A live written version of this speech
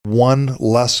one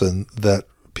lesson that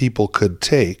people could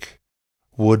take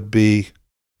would be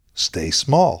stay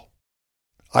small.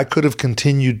 I could have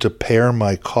continued to pare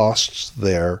my costs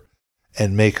there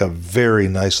and make a very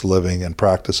nice living and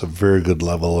practice a very good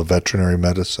level of veterinary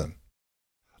medicine.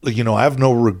 You know, I have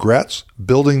no regrets.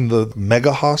 Building the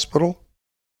mega hospital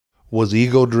was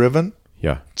ego-driven.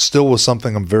 Yeah. Still was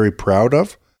something I'm very proud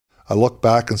of. I look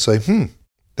back and say,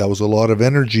 that was a lot of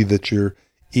energy that your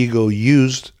ego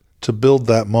used to build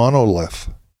that monolith.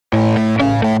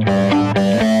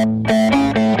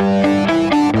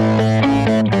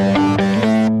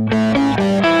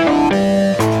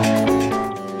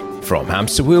 From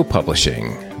Hamster Wheel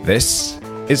Publishing, this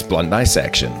is Blunt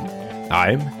Dissection.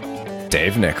 I'm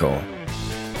Dave Nichol.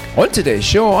 On today's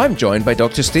show, I'm joined by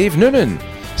Dr. Steve Noonan.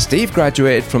 Steve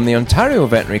graduated from the Ontario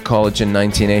Veterinary College in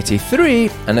 1983,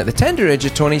 and at the tender age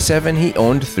of 27, he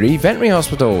owned 3 veterinary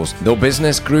hospitals. Though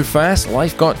business grew fast,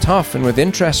 life got tough, and with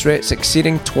interest rates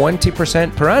exceeding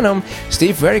 20% per annum,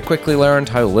 Steve very quickly learned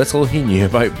how little he knew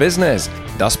about business.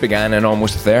 Thus began an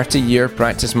almost 30-year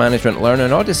practice management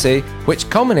learning odyssey, which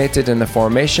culminated in the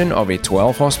formation of a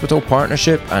 12-hospital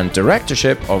partnership and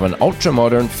directorship of an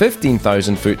ultra-modern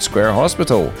 15,000-foot square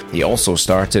hospital. He also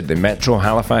started the Metro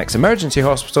Halifax Emergency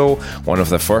Hospital, one of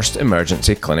the first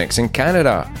emergency clinics in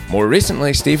Canada. More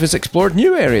recently, Steve has explored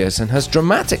new areas and has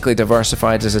dramatically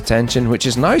diversified his attention, which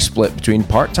is now split between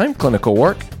part-time clinical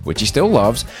work, which he still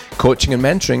loves, coaching and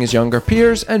mentoring his younger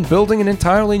peers, and building an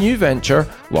entirely new venture,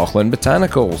 Lachlan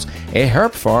Botanicals, a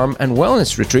herb farm and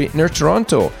wellness retreat near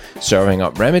Toronto, serving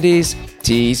up remedies,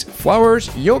 teas,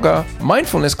 flowers, yoga,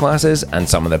 mindfulness classes, and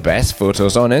some of the best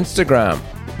photos on Instagram.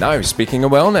 Now, speaking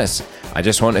of wellness, I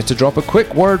just wanted to drop a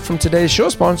quick word from today's show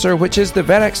sponsor, which is the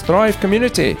VetX Thrive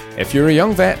community. If you're a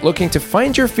young vet looking to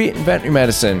find your feet in veterinary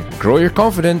medicine, grow your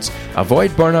confidence,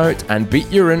 avoid burnout, and beat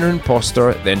your inner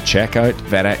imposter, then check out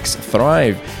VetX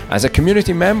Thrive. As a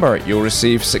community member, you'll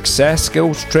receive success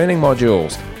skills training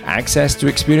modules, access to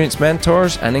experienced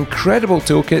mentors, and incredible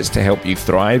toolkits to help you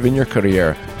thrive in your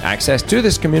career. Access to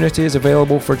this community is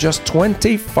available for just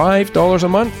 $25 a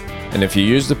month. And if you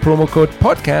use the promo code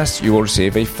PODCAST, you will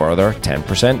receive a further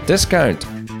 10% discount.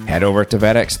 Head over to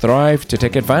VetX Thrive to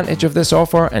take advantage of this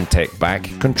offer and take back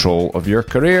control of your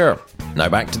career. Now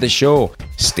back to the show.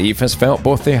 Steve has felt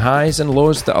both the highs and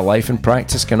lows that a life in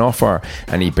practice can offer,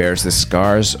 and he bears the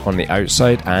scars on the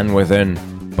outside and within.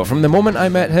 But from the moment I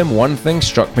met him, one thing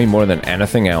struck me more than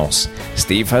anything else.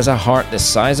 Steve has a heart the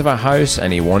size of a house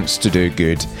and he wants to do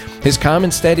good. His calm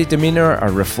and steady demeanour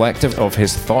are reflective of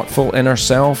his thoughtful inner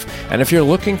self, and if you're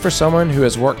looking for someone who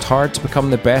has worked hard to become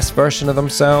the best version of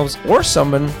themselves, or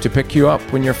someone to pick you up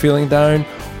when you're feeling down,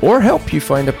 or help you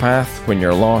find a path when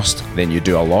you're lost, then you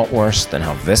do a lot worse than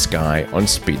have this guy on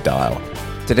speed dial.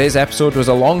 Today's episode was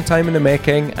a long time in the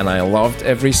making, and I loved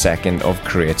every second of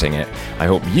creating it. I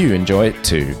hope you enjoy it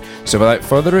too. So without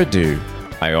further ado,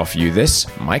 I offer you this,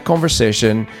 my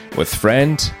conversation with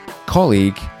friend,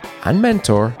 colleague, and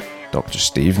mentor, Dr.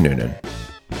 Steve Noonan.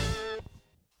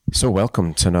 So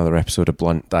welcome to another episode of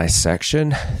Blunt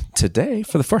Dissection. Today,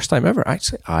 for the first time ever,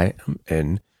 actually, I am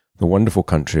in the wonderful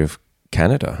country of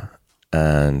Canada,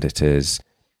 and it is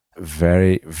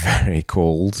very, very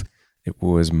cold. It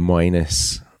was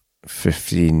minus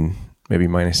 15, maybe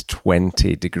minus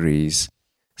 20 degrees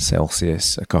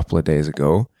Celsius a couple of days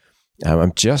ago.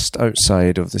 I'm just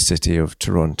outside of the city of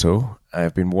Toronto.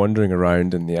 I've been wandering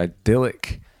around in the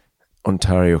idyllic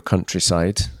Ontario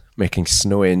countryside, making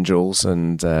snow angels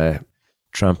and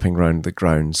tramping around the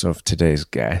grounds of today's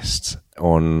guest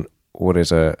on what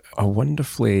is a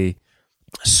wonderfully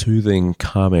soothing,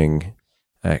 calming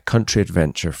country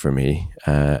adventure for me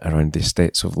around the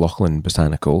estates of Lachlan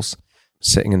Botanicals,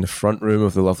 sitting in the front room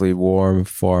of the lovely warm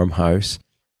farmhouse,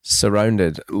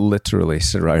 literally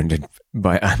surrounded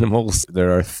by animals.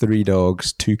 There are 3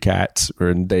 dogs, 2 cats.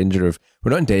 We're not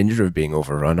in danger of being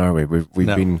overrun, are we? We've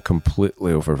No. been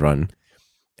completely overrun.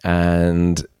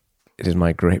 And it is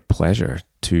my great pleasure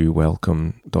to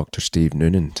welcome Dr. Steve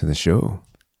Noonan to the show.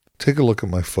 Take a look at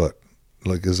my foot.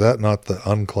 Like, is that not the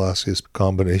unclassiest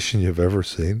combination you've ever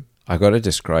seen? I got to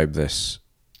describe this.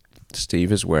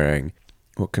 Steve is wearing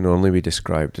what can only be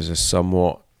described as a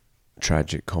somewhat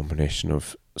tragic combination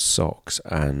of socks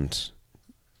and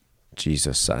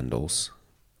Jesus sandals,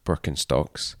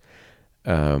 Birkenstocks.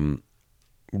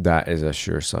 That is a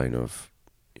sure sign of,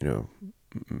 I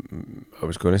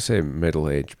was going to say middle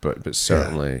age, but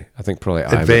certainly, yeah. I think probably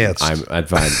advanced. I'm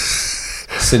advanced.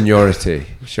 Seniority,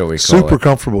 shall we call it. Super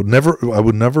comfortable. I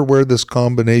would never wear this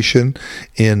combination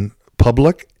in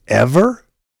public, ever.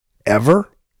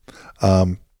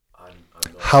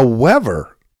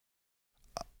 However,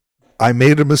 I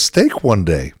made a mistake one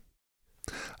day.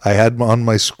 I had on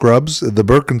my scrubs. The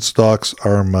Birkenstocks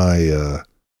are my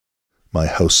my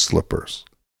house slippers.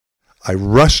 I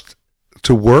rushed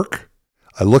to work.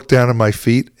 I looked down at my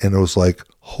feet, and it was like,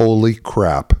 holy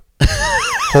crap.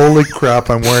 Holy crap,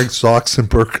 I'm wearing socks and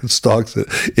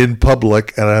Birkenstocks in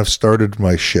public, and I've started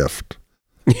my shift.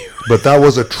 But that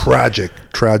was a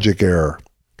tragic error.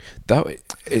 That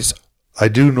is... I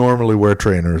do normally wear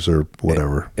trainers or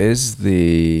whatever. It's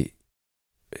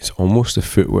almost the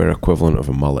footwear equivalent of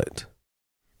a mullet.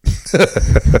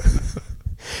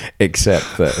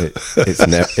 Except that it's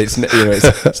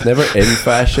never in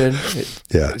fashion.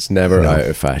 It's never out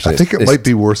of fashion. I think it might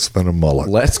be worse than a mullet.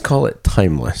 Let's call it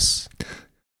timeless.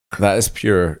 That is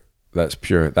pure. That's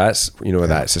pure. That's what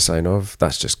that's a sign of.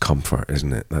 That's just comfort,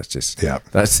 isn't it? That's just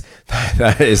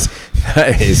that is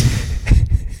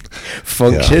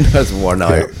function has won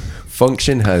out.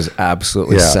 Function has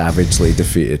absolutely savagely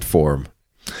defeated form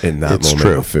in that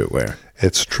moment of footwear.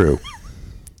 It's true.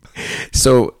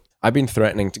 So I've been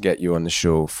threatening to get you on the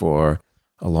show for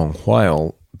a long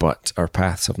while, but our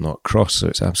paths have not crossed, so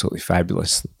it's absolutely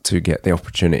fabulous to get the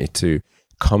opportunity to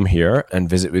come here and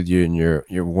visit with you in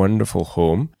your wonderful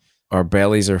home. Our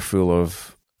bellies are full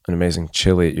of an amazing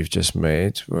chili that you've just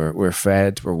made. We're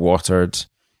fed, we're watered,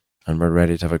 and we're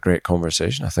ready to have a great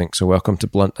conversation, I think. So welcome to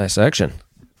Blunt Dissection.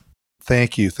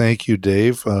 Thank you,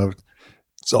 Dave.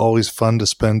 It's always fun to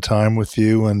spend time with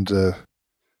you, and the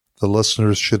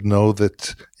listeners should know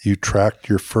that you tracked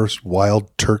your first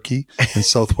wild turkey in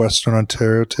southwestern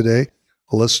Ontario today.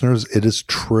 Listeners, it is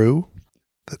true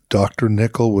that Dr.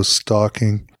 Nickel was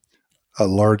stalking a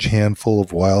large handful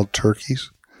of wild turkeys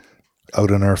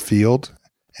out in our field,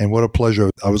 and what a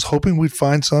pleasure. I was hoping we'd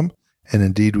find some, and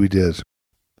indeed we did.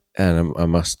 And I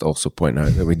must also point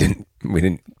out that we didn't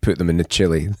put them in the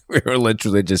chili. We were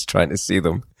literally just trying to see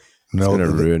them. It's going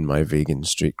to ruin my vegan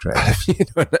street cred if you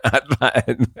don't add that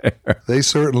in there. They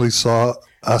certainly saw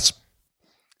us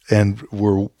and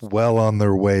were well on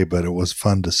their way, but it was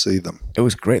fun to see them. It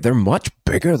was great. They're much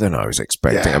bigger than I was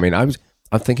expecting. Yeah. I mean, I'm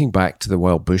thinking back to the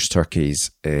wild bush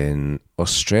turkeys in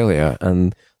Australia,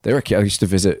 and they were. I used to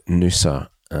visit Noosa,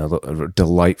 a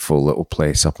delightful little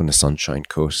place up on the Sunshine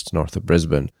Coast north of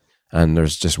Brisbane, and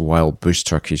there's just wild bush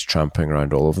turkeys tramping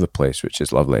around all over the place, which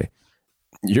is lovely.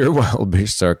 Your wild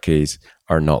bush turkeys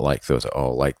are not like those at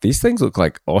all. Like, these things look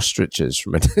like ostriches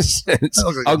from a distance.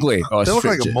 Ugly ostriches. They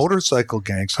look like a motorcycle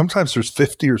gang. Sometimes there's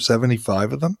 50 or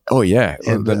 75 of them. Oh, yeah.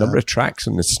 And the number of tracks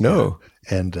in the snow.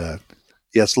 And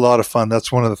it's a lot of fun.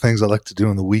 That's one of the things I like to do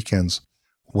on the weekends.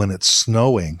 When it's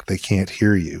snowing, they can't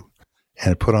hear you.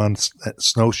 And I put on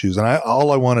snowshoes. And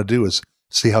all I want to do is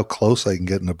see how close I can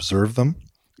get and observe them.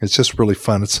 It's just really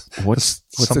fun. What's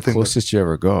the closest you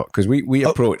ever got? Because we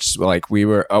approached, like, we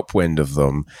were upwind of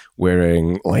them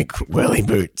wearing like welly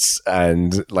boots,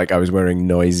 and like I was wearing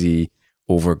noisy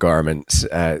overgarments.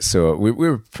 So we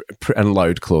were and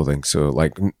loud clothing. So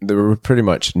like there were pretty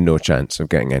much no chance of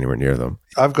getting anywhere near them.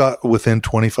 I've got within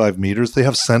 25 meters. They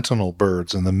have sentinel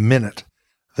birds, and the minute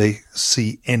they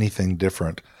see anything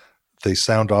different, they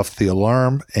sound off the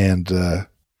alarm, and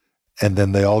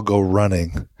then they all go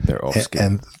running. They're all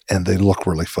scared. And they look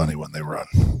really funny when they run.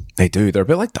 They do. They're a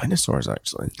bit like dinosaurs,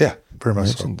 actually. Yeah, very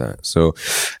much so. That. So,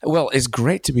 well, it's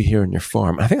great to be here on your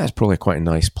farm. I think that's probably quite a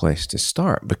nice place to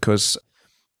start because,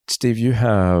 Steve, you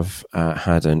have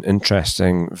had an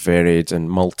interesting, varied and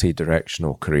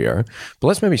multi-directional career. But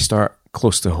let's maybe start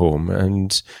close to home.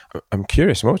 And I'm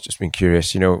curious, I've always just been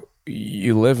curious,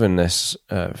 you live in this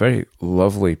very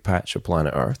lovely patch of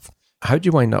planet Earth. How'd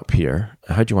you wind up here?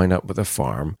 How'd you wind up with a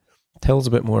farm? Tell us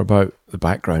a bit more about the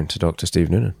background to Dr.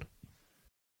 Steve Noonan.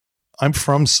 I'm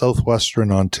from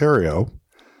southwestern Ontario.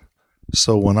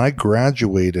 So when I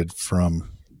graduated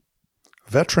from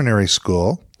veterinary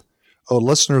school,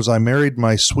 listeners, I married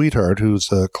my sweetheart,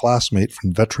 who's a classmate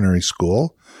from veterinary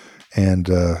school. And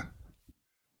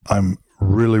I'm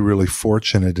really, really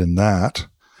fortunate in that.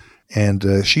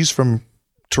 And she's from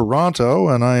Toronto,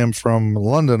 and I am from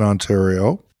London,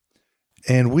 Ontario.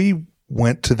 And we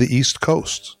went to the East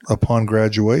Coast upon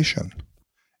graduation.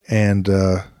 And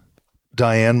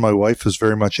Diane, my wife, is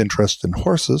very much interested in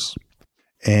horses.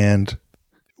 And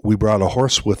we brought a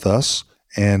horse with us.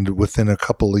 And within a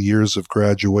couple of years of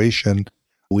graduation,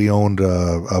 we owned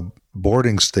a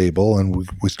boarding stable, and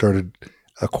we started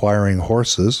acquiring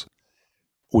horses.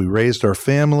 We raised our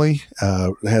family,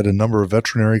 had a number of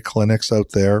veterinary clinics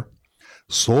out there,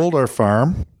 sold our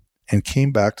farm, and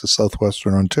came back to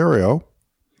southwestern Ontario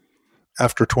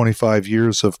after 25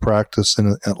 years of practice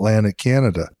in Atlantic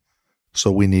Canada. So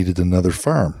we needed another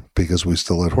farm because we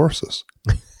still had horses.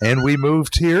 And we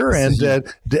moved here, and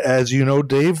as you know,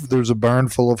 Dave, there's a barn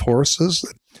full of horses.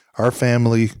 Our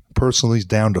family personally is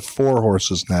down to 4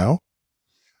 horses now,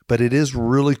 but it is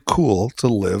really cool to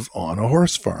live on a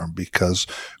horse farm because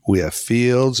we have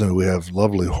fields and we have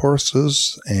lovely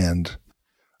horses and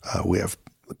we have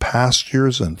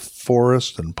pastures and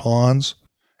forests and ponds.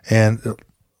 And,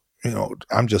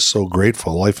 I'm just so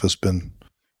grateful. Life has been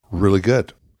really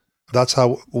good. That's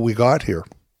how we got here.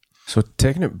 So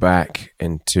taking it back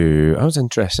into, I was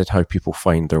interested how people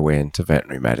find their way into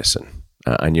veterinary medicine.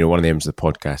 And, one of the aims of the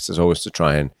podcast is always to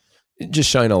try and just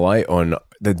shine a light on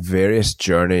the various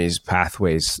journeys,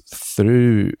 pathways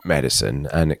through medicine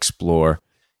and explore.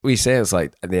 We say it's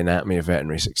like the anatomy of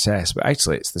veterinary success, but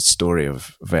actually it's the story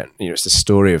of it's the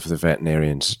story of the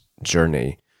veterinarian's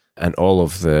journey and all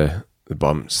of the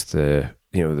bumps, the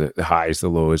highs, the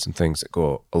lows, and things that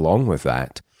go along with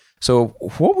that. So,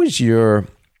 what was your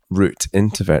route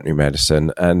into veterinary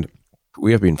medicine? And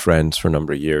we have been friends for a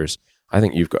number of years. I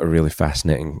think you've got a really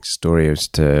fascinating story as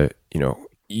to,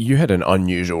 you had an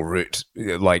unusual route,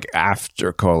 like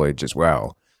after college as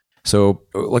well. So,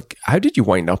 how did you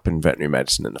wind up in veterinary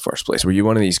medicine in the first place? Were you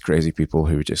one of these crazy people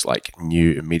who just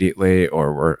knew immediately,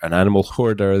 or were an animal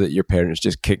hoarder that your parents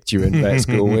just kicked you in vet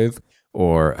school with?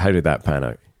 Or how did that pan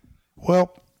out?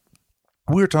 Well,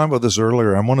 we were talking about this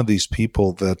earlier. I'm one of these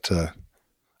people that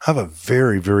have a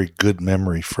very, very good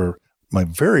memory for my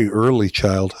very early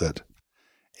childhood.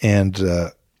 And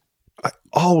I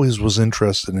always was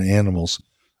interested in animals.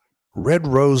 Red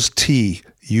Rose Tea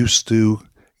used to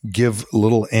give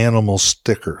little animal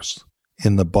stickers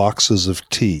in the boxes of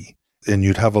tea. And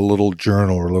you'd have a little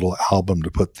journal or a little album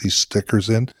to put these stickers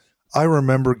in. I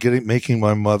remember making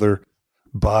my mother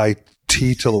buy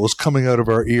tea till it was coming out of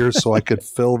our ears so I could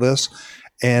fill this.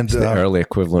 And it's the early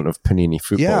equivalent of Panini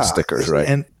football stickers, right?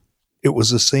 And it was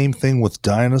the same thing with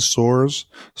dinosaurs.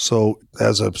 So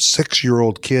as a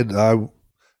 6-year-old kid, I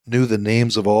knew the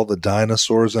names of all the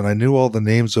dinosaurs, and I knew all the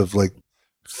names of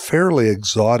fairly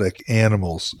exotic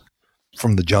animals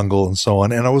from the jungle and so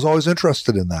on. And I was always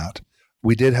interested in that.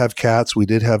 We did have cats, we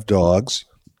did have dogs.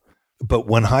 But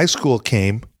when high school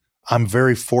came, I'm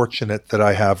very fortunate that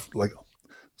I have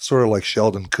sort of like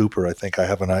Sheldon Cooper, I think I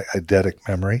have an eidetic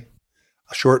memory.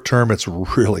 Short term, it's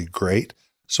really great.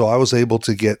 So I was able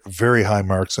to get very high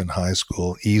marks in high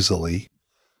school easily.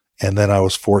 And then I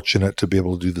was fortunate to be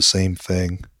able to do the same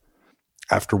thing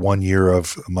after 1 year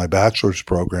of my bachelor's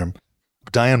program.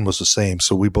 Diane was the same,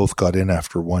 so we both got in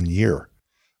after 1 year.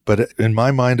 But in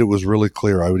my mind, it was really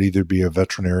clear I would either be a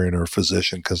veterinarian or a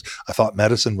physician because I thought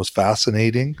medicine was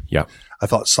fascinating. Yeah. I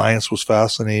thought science was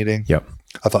fascinating. Yep.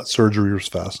 I thought surgery was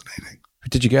fascinating.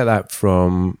 Did you get that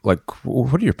from,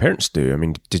 what do your parents do? I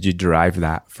mean, did you derive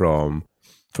that from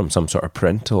some sort of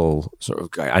parental sort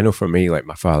of guy? I know for me,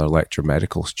 my father lectured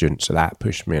medical students, so that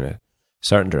pushed me in a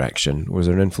certain direction. Was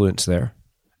there an influence there?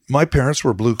 My parents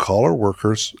were blue-collar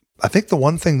workers. I think the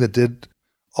one thing that did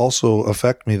also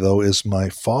affect me, though, is my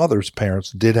father's parents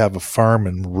did have a farm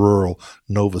in rural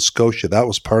Nova Scotia. That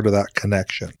was part of that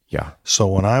connection. Yeah. So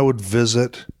when I would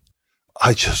visit,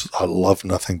 I love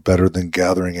nothing better than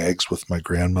gathering eggs with my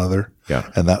grandmother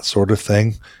and that sort of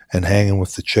thing and hanging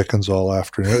with the chickens all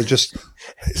afternoon. It just,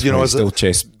 still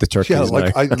chase the turkeys.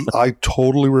 Yeah, I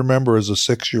totally remember as a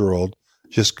 6-year-old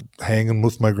just hanging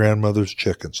with my grandmother's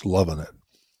chickens, loving it.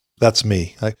 That's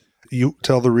me. You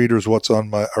tell the readers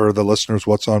the listeners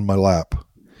what's on my lap.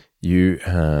 You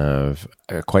have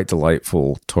a quite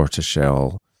delightful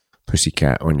tortoiseshell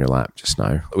pussycat on your lap just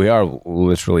now. We are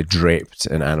literally draped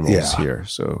in animals here.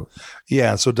 So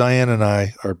Diane and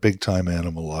I are big time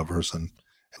animal lovers, and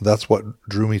that's what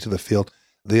drew me to the field.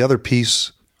 The other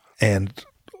piece, and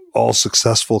all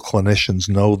successful clinicians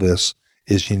know this,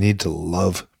 is you need to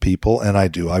love people, and I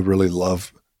do. I really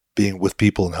love being with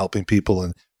people and helping people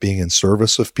and being in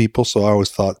service of people. So I always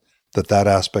thought that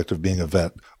aspect of being a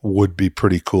vet would be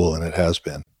pretty cool, and it has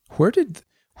been. Where did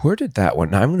that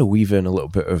one? Now I'm going to weave in a little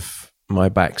bit of my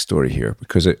backstory here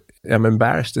because I'm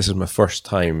embarrassed. This is my first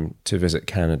time to visit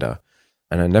Canada,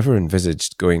 and I never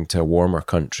envisaged going to a warmer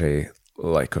country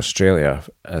like Australia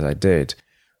as I did.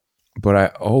 But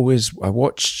I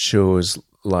watched shows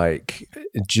like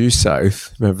Due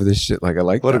South. Remember this shit? I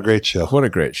like what that. A great show. What a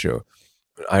great show.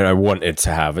 I wanted to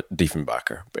have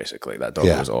Diefenbacher, basically. That dog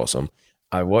was awesome.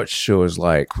 I watched shows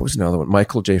like, what was another one?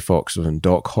 Michael J. Fox was in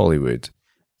Doc Hollywood.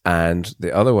 And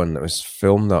the other one that was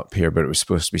filmed up here, but it was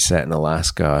supposed to be set in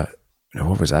Alaska.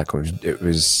 What was that called? It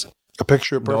was A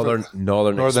Picture of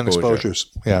Northern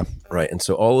Exposures. Yeah. Right. And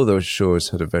so all of those shows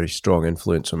had a very strong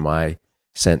influence on my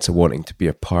sense of wanting to be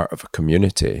a part of a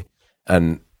community.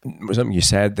 And something you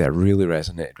said there really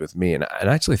resonated with me. And I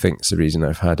actually think it's the reason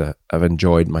I've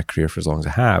enjoyed my career for as long as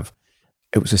I have.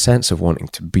 it was a sense of wanting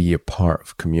to be a part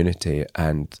of community,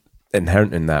 and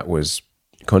inherent in that was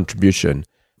contribution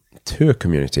to a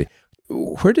community.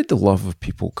 Where did the love of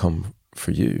people come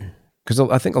for you? Because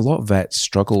I think a lot of vets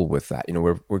struggle with that. You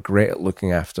know, we're great at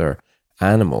looking after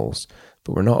animals,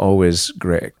 but we're not always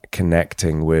great at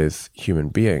connecting with human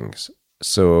beings.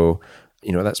 So,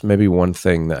 you know, that's maybe one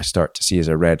thing that I start to see as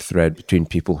a red thread between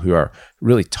people who are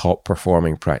really top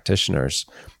performing practitioners.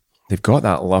 They've got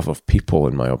that love of people,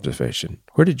 in my observation.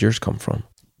 Where did yours come from?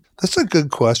 That's a good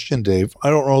question, Dave. I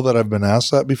don't know that I've been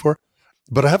asked that before,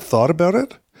 but I have thought about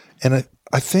it. And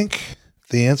I think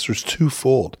the answer is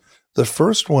twofold. The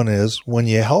first one is when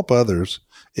you help others,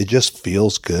 it just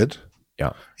feels good.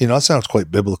 Yeah. You know, it sounds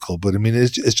quite biblical, but I mean,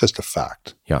 it's just a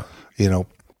fact. Yeah. You know,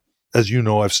 as you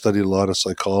know, I've studied a lot of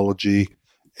psychology,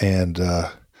 and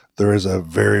there is a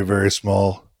very, very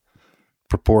small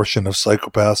proportion of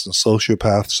psychopaths and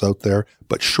sociopaths out there.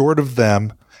 But short of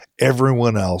them,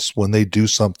 everyone else, when they do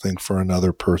something for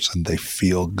another person, they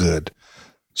feel good.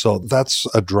 So that's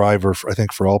a driver, I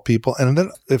think, for all people. And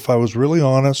then if I was really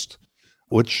honest,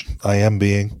 which I am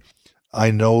being,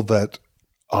 I know that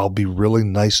I'll be really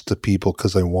nice to people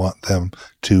because I want them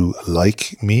to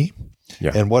like me.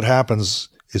 Yeah. And what happens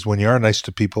is when you are nice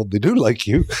to people, they do like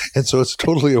you. And so it's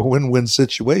totally a win-win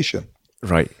situation.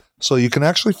 Right. So you can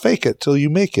actually fake it till you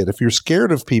make it. If you're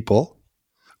scared of people,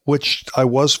 which I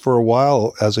was for a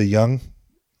while as a young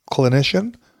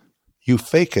clinician, you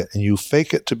fake it, and you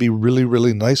fake it to be really,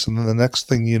 really nice. And then the next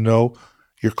thing you know,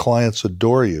 your clients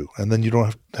adore you, and then you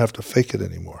don't have to fake it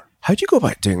anymore. How do you go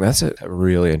about doing that? That's a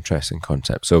really interesting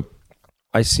concept. So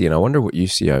I see, and I wonder what you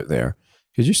see out there,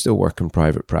 because you still work in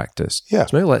private practice. Yeah.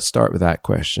 So maybe let's start with that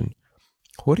question.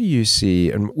 What do you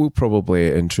see, and we'll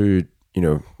probably, in true, you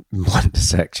know, blunt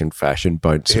dissection fashion,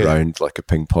 bounce around like a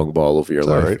ping pong ball over your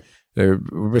life. Right. We're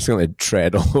basically going to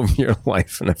tread all over your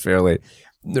life in a fairly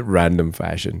random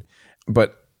fashion.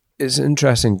 But it's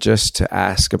interesting just to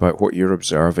ask about what you're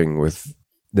observing with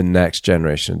the next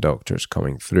generation of doctors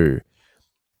coming through,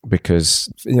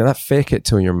 because you know that fake it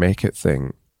till you make it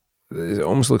thing, it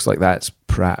almost looks like that's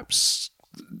perhaps,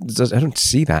 I don't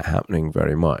see that happening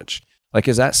very much. Like,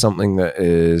 is that something that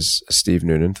is a Steve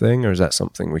Noonan thing, or is that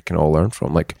something we can all learn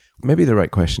from? Like, maybe the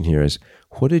right question here is,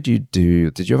 what did you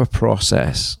do? Did you have a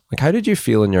process? Like, how did you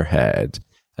feel in your head?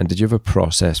 And did you have a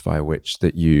process by which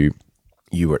that you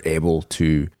were able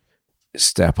to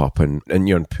step up and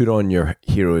you know, put on your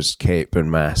hero's cape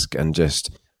and mask and just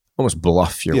almost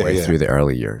bluff your way through the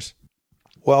early years?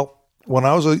 Well, when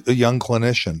I was a young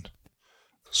clinician,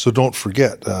 so don't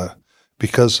forget,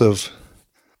 because of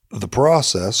the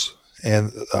process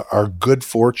and our good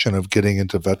fortune of getting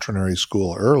into veterinary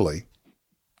school early,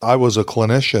 I was a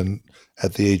clinician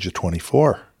at the age of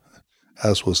 24,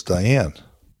 as was Diane.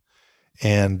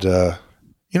 And,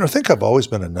 you know, I think I've always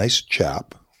been a nice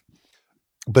chap,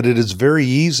 but it is very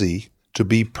easy to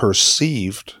be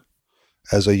perceived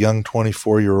as a young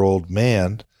 24-year-old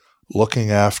man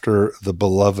looking after the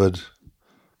beloved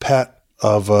pet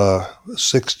of a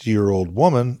 60-year-old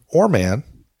woman or man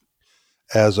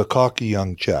as a cocky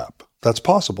young chap. That's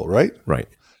possible, right? Right.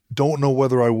 Don't know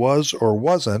whether I was or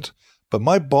wasn't, but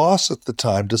my boss at the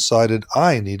time decided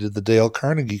I needed the Dale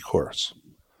Carnegie course,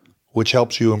 which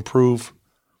helps you improve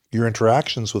your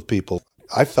interactions with people.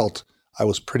 I felt I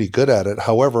was pretty good at it.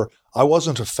 However, I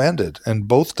wasn't offended. And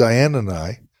both Diane and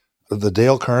I, the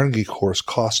Dale Carnegie course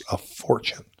cost a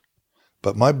fortune.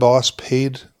 But my boss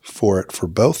paid for it for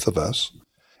both of us.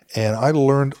 And I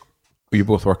learned. Were you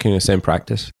both working in the same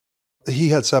practice? He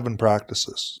had 7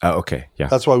 practices. Oh, okay. Yeah.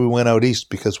 That's why we went out east,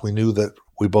 because we knew that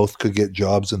we both could get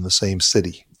jobs in the same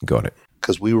city. Got it.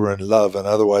 Because we were in love, and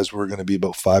otherwise we were going to be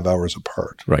about 5 hours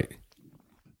apart. Right.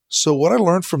 So what I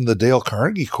learned from the Dale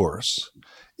Carnegie course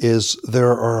is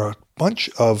there are a bunch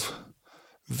of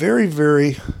very,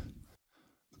 very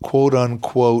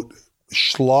quote-unquote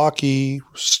schlocky,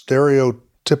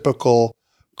 stereotypical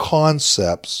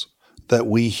concepts that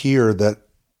we hear that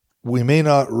we may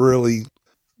not really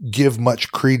give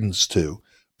much credence to,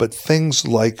 but things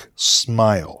like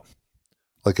smile.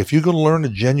 Like if you can learn to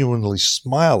genuinely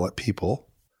smile at people,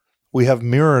 we have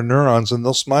mirror neurons and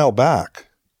they'll smile back.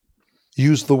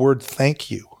 Use the word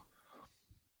thank you.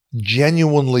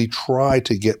 Genuinely try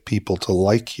to get people to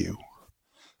like you.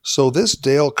 So this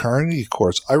Dale Carnegie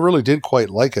course, I really did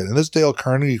quite like it. And this Dale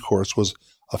Carnegie course was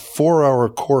a 4-hour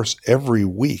course every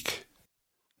week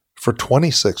for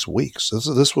 26 weeks.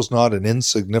 This was not an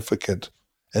insignificant.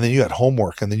 And then you had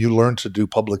homework, and then you learned to do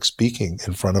public speaking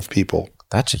in front of people.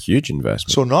 That's a huge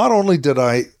investment. So not only did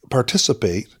I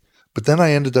participate, but then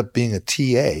I ended up being a TA,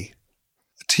 a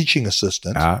teaching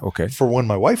assistant, okay, for when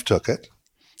my wife took it.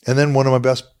 And then one of my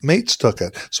best mates took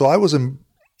it. So I was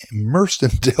immersed in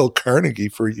Dale Carnegie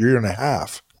for a year and a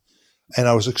half. And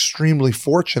I was extremely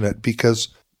fortunate because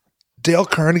Dale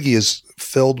Carnegie is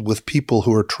filled with people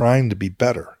who are trying to be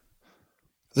better.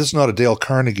 This is not a Dale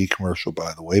Carnegie commercial,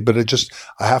 by the way, but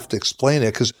I have to explain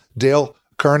it because Dale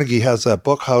Carnegie has that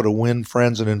book, How to Win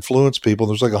Friends and Influence People.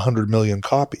 There's like 100 million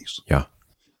copies. Yeah.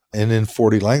 And in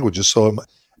 40 languages. So,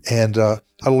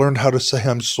 I learned how to say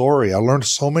I'm sorry. I learned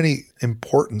so many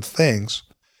important things.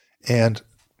 And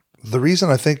the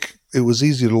reason I think it was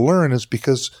easy to learn is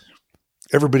because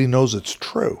everybody knows it's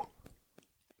true.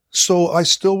 So I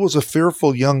still was a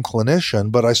fearful young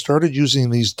clinician, but I started using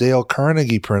these Dale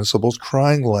Carnegie principles,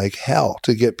 trying like hell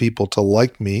to get people to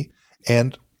like me.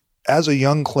 And as a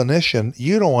young clinician,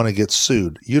 you don't want to get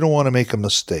sued. You don't want to make a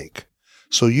mistake.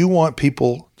 So you want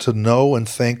people to know and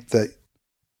think that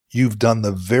you've done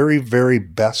the very, very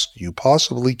best you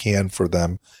possibly can for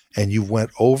them, and you went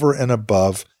over and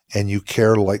above, and you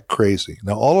care like crazy.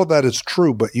 Now, all of that is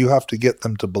true, but you have to get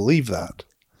them to believe that.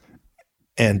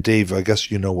 And Dave, I guess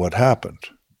you know what happened.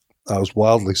 I was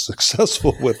wildly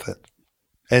successful with it.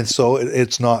 And so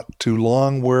it's not too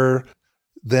long where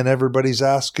then everybody's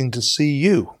asking to see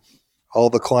you. All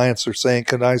the clients are saying,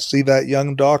 can I see that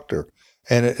young doctor?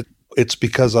 And it's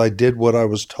because I did what I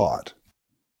was taught.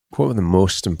 What were the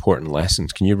most important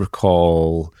lessons? Can you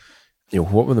recall,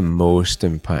 what were the most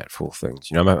impactful things?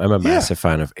 I'm a massive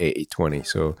fan of 80-20.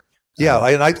 So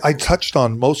and I touched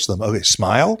on most of them. Okay,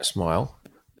 smile.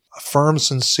 A firm,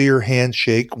 sincere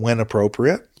handshake when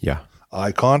appropriate. Yeah.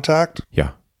 Eye contact.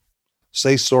 Yeah.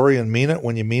 Say sorry and mean it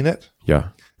when you mean it. Yeah.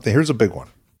 Here's a big one.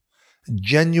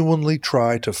 Genuinely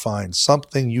try to find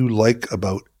something you like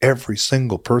about every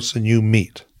single person you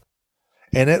meet.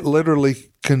 And it literally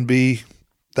can be,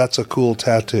 that's a cool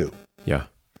tattoo. Yeah.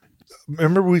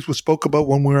 Remember we spoke about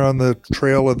when we were on the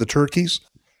Trail of the Turkeys?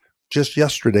 Just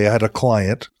yesterday, I had a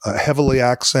client, a heavily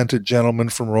accented gentleman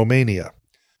from Romania.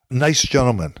 Nice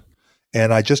gentleman.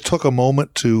 And I just took a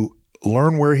moment to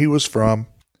learn where he was from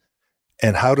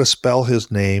and how to spell his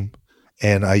name.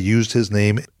 And I used his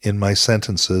name in my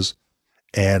sentences.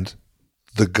 And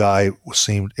the guy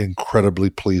seemed incredibly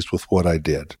pleased with what I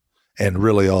did. And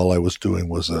really all I was doing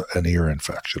was an ear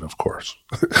infection, of course.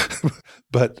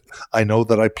 But I know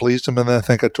that I pleased him. And then I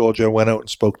think I told you I went out and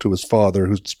spoke to his father,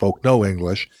 who spoke no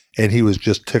English. And he was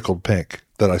just tickled pink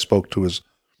that I spoke to his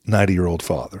 90-year-old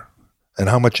father. And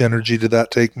how much energy did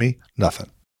that take me? Nothing.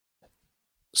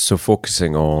 So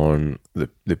focusing on the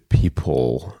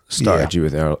people started you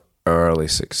with early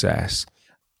success.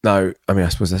 Now, I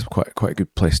suppose that's quite a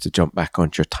good place to jump back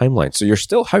onto your timeline. So you're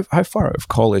still, how far out of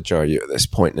college are you at this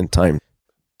point in time?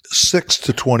 6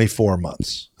 to 24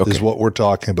 months is what we're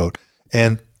talking about.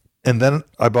 And then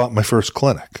I bought my first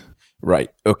clinic. Right.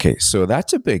 Okay. So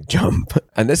that's a big jump.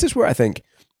 And this is where I think,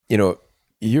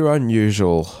 you're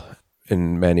unusual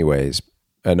in many ways.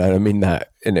 And I don't mean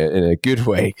that in a good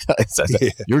way.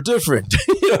 You're different.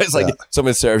 It's like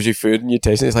someone serves you food and you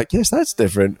taste it. It's like, yes, that's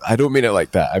different. I don't mean it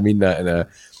like that. I mean that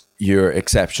you're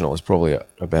exceptional is probably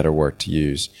a better word to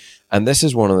use. And this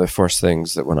is one of the first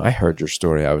things that when I heard your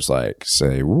story, I was like,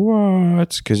 say,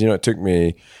 what? Because, it took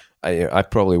me, I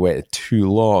probably waited too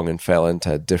long and fell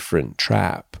into a different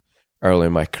trap early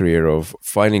in my career of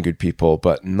finding good people,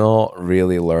 but not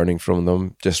really learning from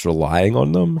them, just relying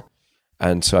on them.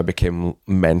 And so I became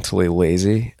mentally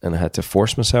lazy and I had to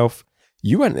force myself.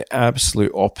 You went the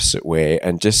absolute opposite way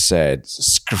and just said,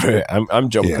 screw it, I'm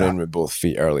jumping in with both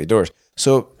feet early doors.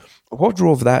 So what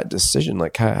drove that decision?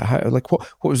 Like, what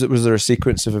was it? Was there a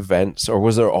sequence of events or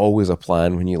was there always a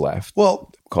plan when you left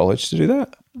college to do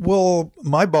that? Well,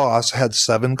 my boss had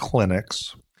 7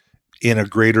 clinics in a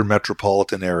greater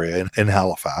metropolitan area in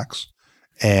Halifax.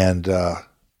 And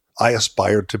I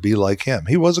aspired to be like him.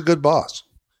 He was a good boss.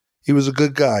 He was a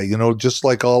good guy, just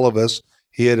like all of us.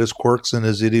 He had his quirks and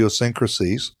his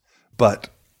idiosyncrasies, but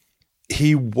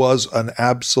he was an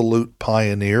absolute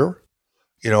pioneer.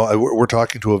 We're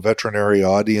talking to a veterinary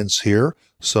audience here.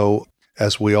 So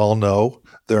as we all know,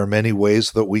 there are many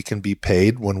ways that we can be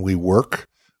paid when we work.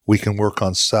 We can work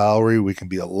on salary. We can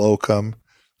be a locum.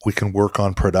 We can work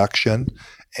on production.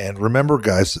 And remember,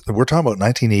 guys, we're talking about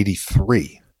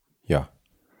 1983. Yeah.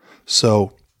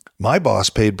 So my boss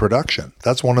paid production.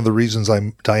 That's one of the reasons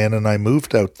Diane and I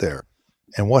moved out there.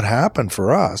 And what happened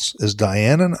for us is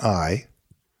Diane and I,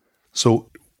 so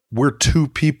we're 2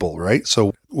 people, right?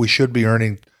 So we should be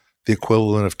earning the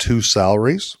equivalent of 2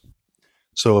 salaries.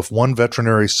 So if one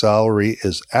veterinary salary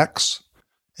is X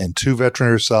and 2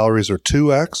 veterinary salaries are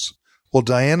 2X, well,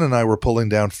 Diane and I were pulling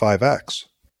down 5X.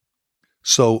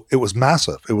 So it was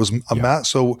massive. It was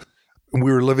so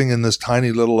we were living in this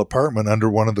tiny little apartment under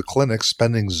one of the clinics,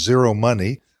 spending zero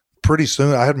money. Pretty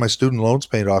soon, I had my student loans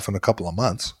paid off in a couple of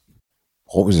months.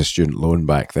 What was a student loan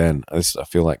back then? I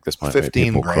feel like this might make 15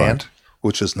 people grand, cry.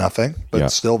 which is nothing, but Yeah.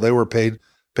 still they were paid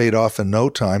off in no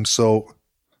time. So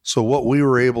what we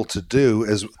were able to do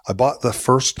is I bought the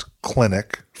first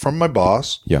clinic from my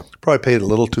boss. Yeah. Probably paid a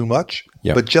little too much,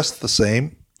 Yeah. but just the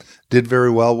same, did very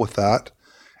well with that.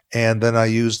 And then I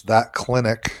used that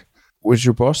clinic. Was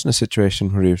your boss in a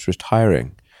situation where he was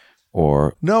retiring?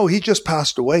 Or No, he just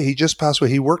passed away.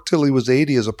 He worked till he was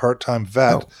 80 as a part-time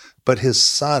vet, Oh. but his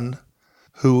son,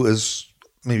 who is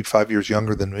maybe 5 years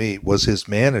younger than me, was his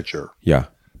manager. yeah,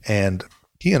 And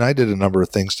he and I did a number of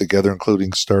things together,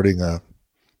 including starting an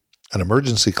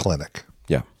emergency clinic.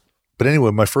 yeah, But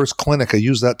anyway, my first clinic, I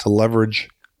used that to leverage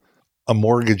a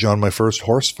mortgage on my first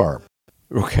horse farm.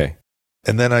 okay,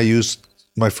 And then I used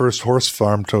my first horse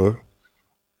farm to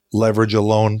leverage a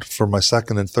loan for my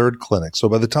second and third clinic. So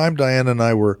by the time Diane and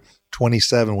I were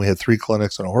 27, we had 3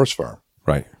 clinics and a horse farm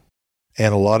right,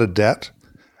 and a lot of debt.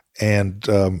 And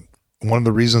one of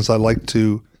the reasons I like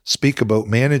to speak about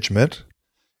management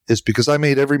is because I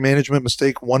made every management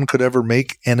mistake one could ever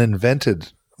make and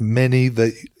invented many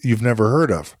that you've never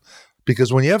heard of.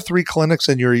 Because when you have 3 clinics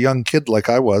and you're a young kid like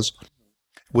I was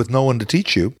with no one to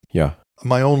teach you, yeah,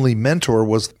 my only mentor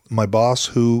was my boss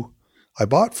who I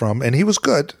bought from, and he was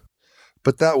good,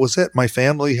 but that was it. My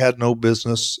family had no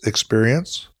business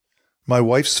experience. My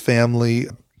wife's family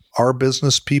are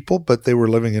business people, but they were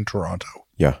living in Toronto.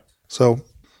 yeah. So,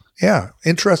 yeah,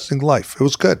 interesting life. It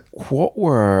was good. What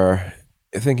were,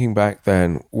 thinking back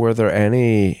then, were there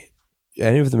any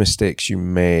of the mistakes you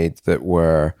made that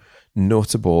were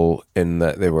notable in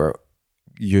that they were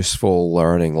useful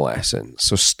learning lessons?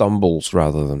 So stumbles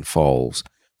rather than falls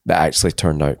that actually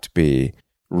turned out to be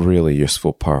really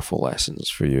useful, powerful lessons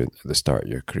for you at the start of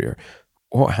your career.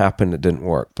 What happened that didn't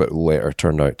work, but later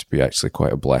turned out to be actually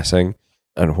quite a blessing?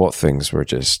 And what things were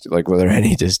just, like, were there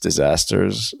any just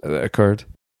disasters that occurred?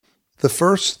 The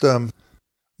first,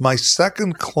 my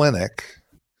second clinic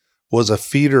was a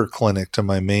feeder clinic to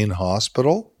my main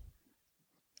hospital,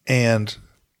 and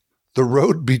the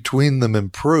road between them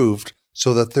improved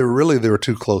so that they were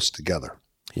too close together.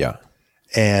 Yeah.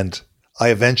 And I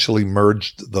eventually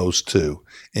merged those two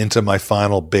into my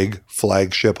final big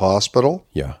flagship hospital.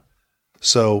 Yeah.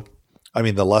 So, I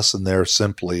mean, the lesson there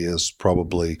simply is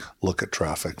probably look at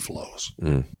traffic flows.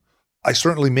 Mm. I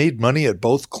certainly made money at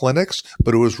both clinics,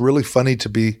 but it was really funny to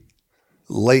be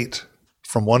late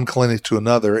from one clinic to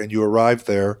another, and you arrive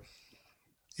at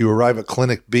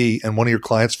clinic B, and one of your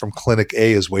clients from clinic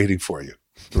A is waiting for you.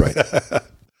 Right.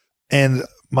 And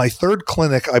my third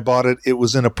clinic, I bought it. It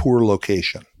was in a poor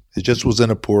location. It just was in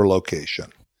a poor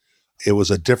location. It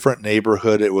was a different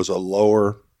neighborhood. It was a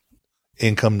lower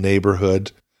income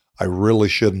neighborhood. I really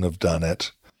shouldn't have done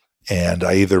it. And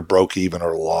I either broke even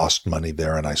or lost money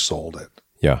there, and I sold it.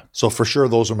 Yeah. So for sure,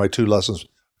 those are my 2 lessons.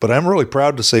 But I'm really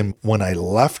proud to say when I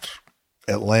left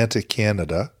Atlantic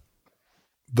Canada,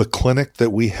 the clinic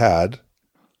that we had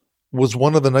was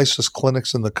one of the nicest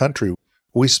clinics in the country.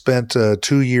 We spent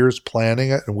 2 years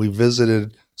planning it, and we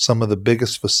visited some of the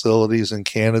biggest facilities in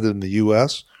Canada and the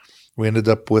U.S. We ended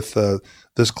up with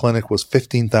this clinic was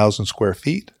 15,000 square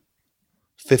feet,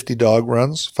 50 dog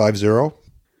runs, 50,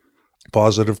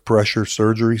 positive pressure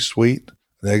surgery suite,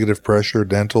 negative pressure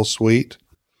dental suite,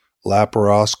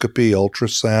 laparoscopy,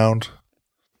 ultrasound,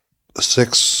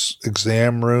 6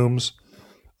 exam rooms,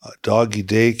 doggy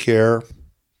daycare,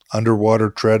 underwater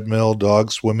treadmill,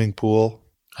 dog swimming pool.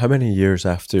 How many years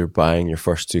after buying your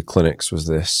first 2 clinics was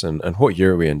this? And what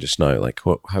year are we in just now? Like,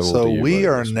 how old So are you? we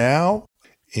are now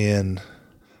in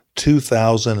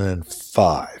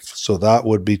 2005. So that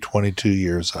would be 22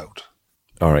 years out.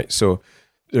 All right. So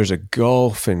there's a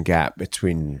gulf and gap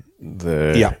between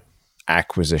the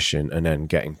acquisition and then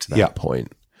getting to that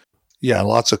point. Yeah,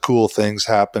 lots of cool things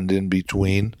happened in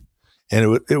between.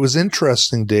 And it was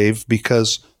interesting, Dave,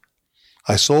 because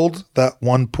I sold that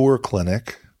one poor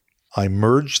clinic. I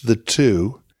merged the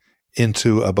 2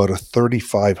 into about a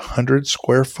 3,500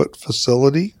 square foot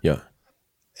facility. Yeah.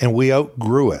 And we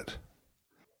outgrew it.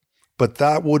 But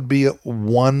that would be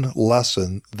one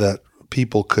lesson that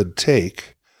people could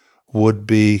take would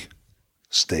be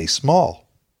stay small.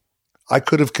 I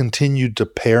could have continued to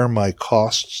pare my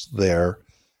costs there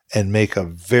and make a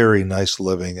very nice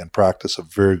living and practice a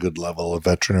very good level of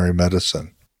veterinary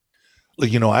medicine.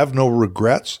 You know, I have no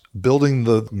regrets. Building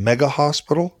the mega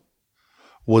hospital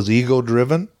was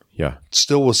ego-driven. Yeah.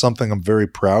 Still was something I'm very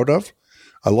proud of.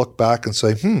 I look back and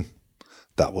say,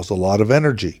 that was a lot of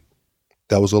energy.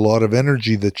 That was a lot of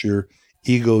energy that your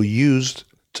ego used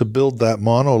to build that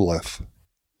monolith.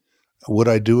 Would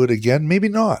I do it again? Maybe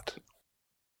not.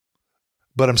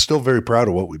 But I'm still very proud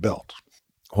of what we built.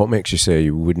 What makes you say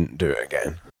you wouldn't do it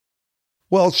again?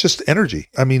 Well, it's just energy.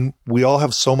 I mean, we all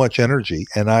have so much energy,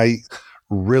 and I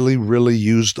really, really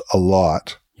used a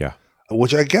lot. Yeah.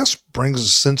 Which I guess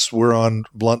brings, since we're on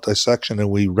blunt dissection and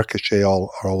we ricochet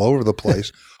all over the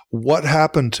place, what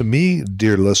happened to me,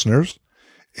 dear listeners,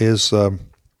 is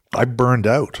I burned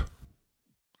out.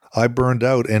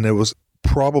 And it was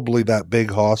probably that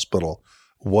big hospital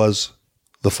was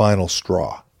the final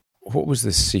straw. What was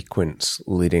the sequence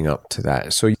leading up to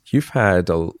that? So you've had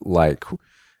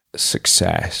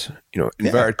success,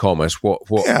 inverted commas, what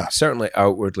certainly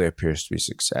outwardly appears to be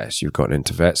success. You've gotten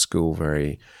into vet school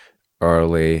very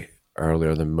earlier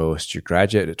than most. You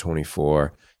graduated at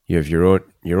 24. You have your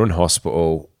own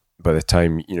hospital. By the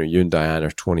time you and Diane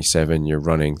are 27, you're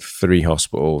running 3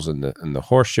 hospitals in the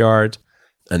horse yard,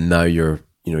 and now you're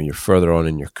further on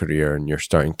in your career and you're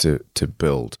starting to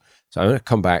build. So I'm going to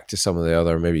come back to some of the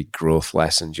other maybe growth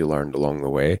lessons you learned along the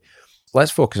way.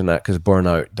 Let's focus on that because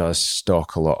burnout does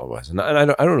stalk a lot of us, and I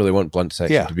don't really want blunt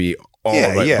dissection to be all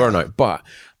about burnout, but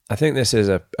I think this is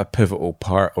a pivotal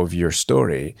part of your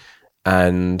story,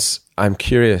 and I'm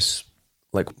curious.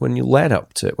 Like, when you led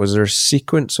up to it, was there a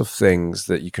sequence of things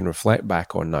that you can reflect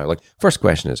back on now? Like, first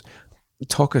question is,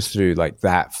 talk us through like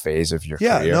that phase of your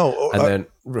career. And then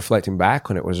reflecting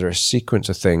back on it, was there a sequence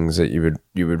of things that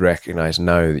you would recognize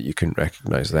now that you couldn't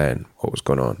recognize then? What was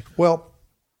going on? Well,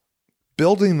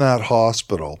 building that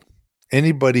hospital,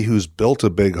 anybody who's built a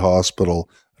big hospital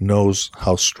knows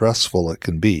how stressful it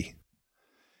can be.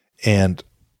 And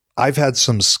I've had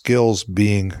some skills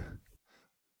being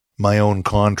my own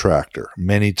contractor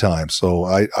many times. So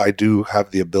I do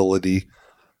have the ability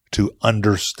to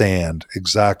understand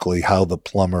exactly how the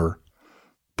plumber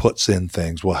puts in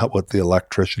things, what the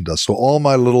electrician does. So all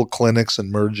my little clinics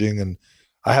and merging, and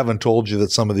I haven't told you that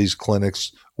some of these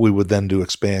clinics, we would then do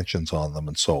expansions on them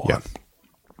and so on.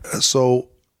 Yeah. So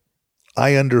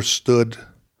I understood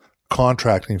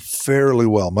contracting fairly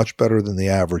well, much better than the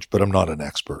average, but I'm not an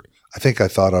expert. I think I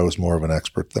thought I was more of an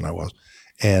expert than I was.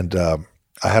 And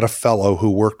I had a fellow who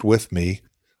worked with me,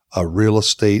 a real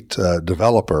estate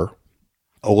developer,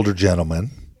 older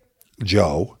gentleman,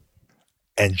 Joe.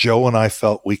 And Joe and I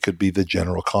felt we could be the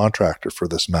general contractor for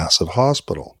this massive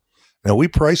hospital. Now, we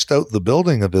priced out the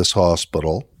building of this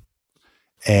hospital,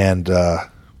 and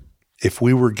if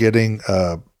we were getting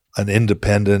an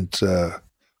independent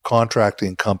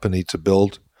contracting company to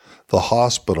build the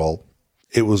hospital,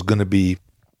 it was going to be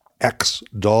X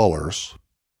dollars.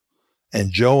 And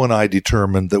Joe and I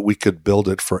determined that we could build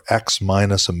it for X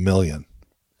minus $1 million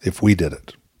if we did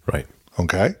it. Right.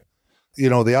 Okay.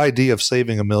 The idea of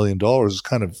saving $1 million is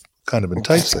kind of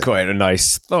enticing. It's quite a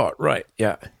nice thought, right?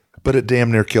 Yeah. But it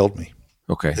damn near killed me.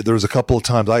 Okay. There was a couple of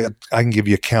times I can give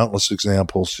you countless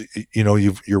examples.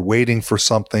 You're waiting for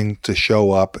something to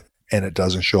show up and it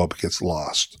doesn't show up; it gets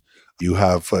lost. You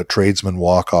have a tradesman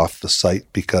walk off the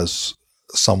site because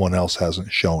someone else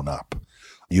hasn't shown up.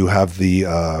 You have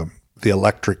the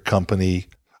electric company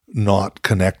not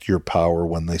connect your power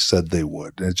when they said they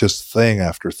would. And it's just thing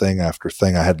after thing after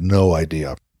thing. I had no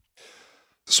idea.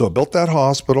 So I built that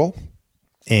hospital,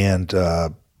 and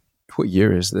what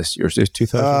year is this? Yours is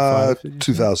 2005?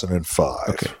 2005.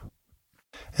 Okay.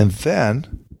 And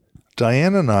then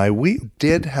Diane and I, we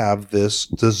did have this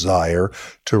desire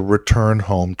to return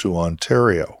home to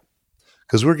Ontario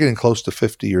because we're getting close to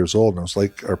 50 years old. And it was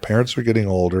like our parents are getting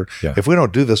older. Yeah. If we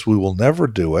don't do this, we will never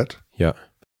do it. Yeah.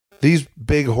 These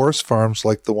big horse farms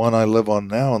like the one I live on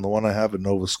now and the one I have in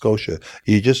Nova Scotia,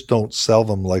 you just don't sell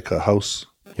them like a house.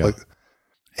 Yeah.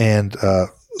 And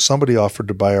somebody offered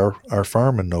to buy our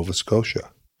farm in Nova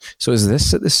Scotia. So is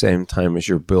this at the same time as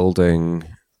you're building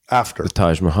After. the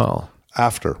Taj Mahal?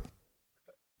 After.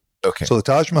 Okay. So the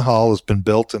Taj Mahal has been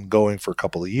built and going for a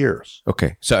couple of years.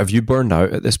 Okay. So have you burned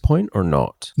out at this point or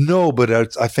not? No, but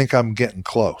I think I'm getting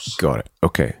close. Got it.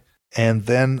 Okay. And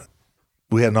then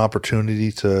we had an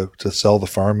opportunity to sell the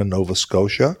farm in Nova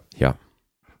Scotia. Yeah.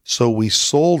 So we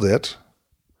sold it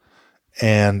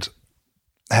and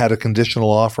had a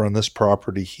conditional offer on this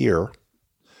property here.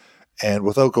 And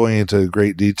without going into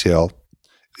great detail,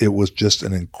 it was just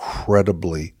an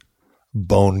incredibly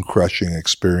bone-crushing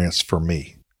experience for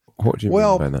me. What do you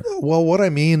mean by that? Well, what I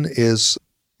mean is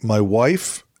my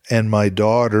wife and my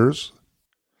daughters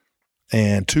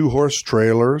and 2 horse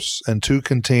trailers and 2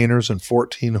 containers and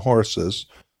 14 horses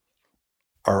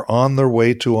are on their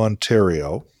way to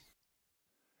Ontario.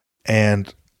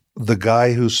 And the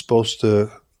guy who's supposed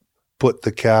to put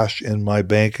the cash in my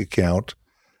bank account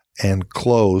and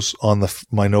close on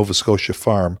my Nova Scotia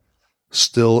farm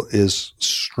still is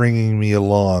stringing me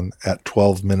along at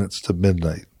 12 minutes to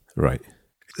midnight. Right.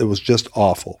 It was just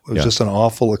awful. It was just an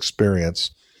awful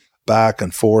experience. Back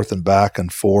and forth,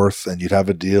 and you'd have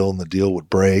a deal and the deal would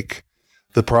break.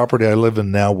 The property I live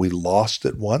in now, we lost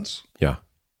it once. Yeah.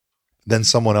 Then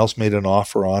someone else made an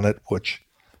offer on it, which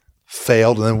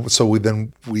failed. And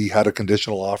then we had a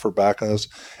conditional offer back on us.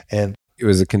 And it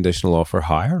was a conditional offer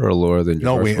higher or lower than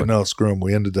your first one? No, screw them.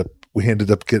 We ended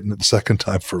up getting it the second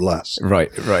time for less.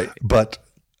 Right. But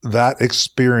that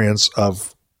experience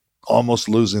of almost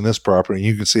losing this property,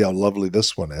 you can see how lovely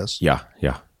this one is. Yeah.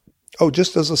 Oh,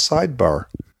 just as a sidebar,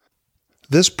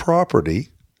 this property,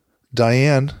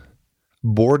 Diane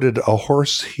boarded a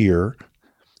horse here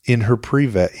in her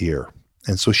pre-vet year.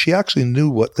 And so she actually knew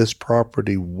what this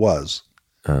property was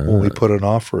when we put an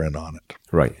offer in on it.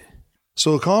 Right.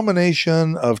 So a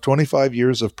combination of 25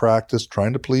 years of practice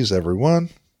trying to please everyone,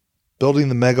 building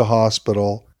the mega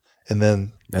hospital, and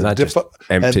then that just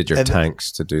emptied your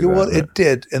tanks to do that. Well, it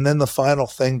did. And then the final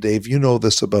thing, Dave, you know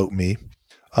this about me.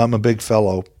 I'm a big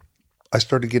fellow. I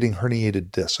started getting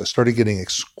herniated discs. I started getting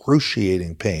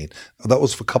excruciating pain. That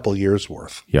was for a couple years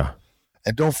worth. Yeah.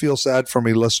 And don't feel sad for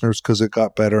me, listeners, because it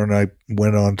got better and I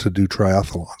went on to do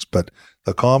triathlons. But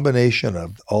the combination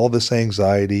of all this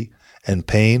anxiety and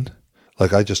pain,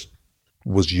 like I just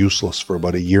was useless for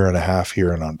about a year and a half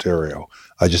here in Ontario.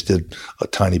 I just did a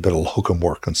tiny bit of locum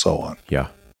work and so on. Yeah.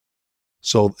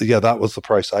 So, yeah, that was the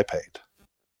price I paid.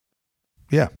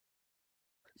 Yeah.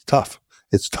 It's tough.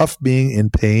 It's tough being in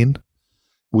pain,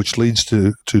 which leads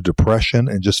to depression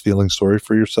and just feeling sorry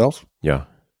for yourself. Yeah.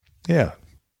 Yeah.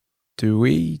 Do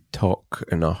we talk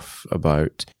enough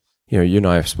about, you and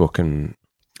I have spoken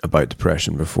about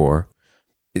depression before.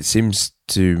 It seems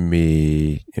to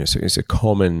me, it's a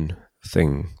common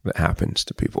thing that happens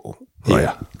to people. Right?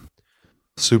 Yeah.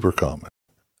 Super common.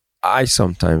 I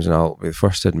sometimes, and I'll be the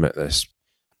first to admit this,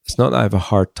 it's not that I have a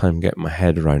hard time getting my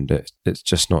head around it. It's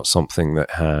just not something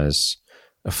that has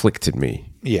afflicted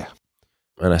me. Yeah.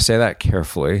 And I say that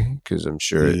carefully because I'm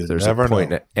sure there's a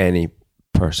point in any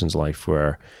person's life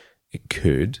where it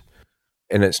could.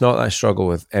 And it's not that I struggle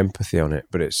with empathy on it,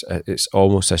 but it's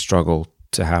almost a struggle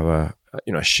to have a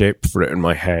shape for it in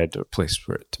my head, a place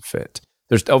for it to fit.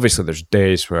 There's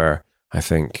days where I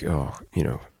think,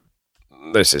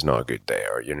 this is not a good day,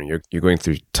 or you're going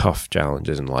through tough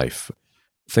challenges in life,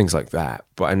 things like that.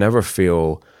 But I never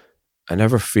feel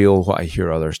what I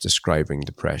hear others describing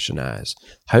depression as.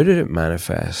 How did it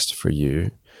manifest for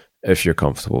you, if you're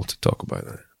comfortable to talk about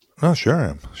it? Oh, sure I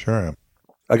am.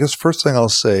 I guess first thing I'll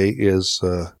say is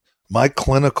my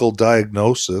clinical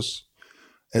diagnosis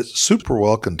is super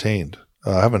well contained.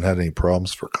 I haven't had any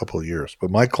problems for a couple of years, but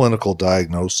my clinical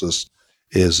diagnosis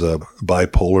is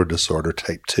bipolar disorder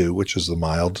type 2, which is the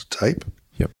mild type.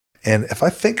 Yep. And if I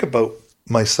think about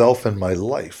myself and my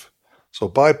life, so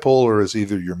bipolar is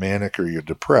either you're manic or you're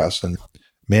depressed, and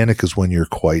manic is when you're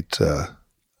quite,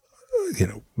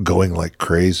 going like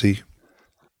crazy.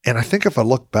 And I think if I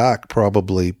look back,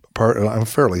 probably I'm a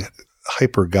fairly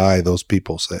hyper guy. Those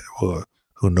people say who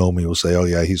know me will say, "Oh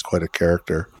yeah, he's quite a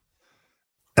character."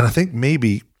 And I think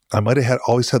maybe I might have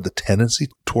always had the tendency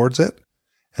towards it.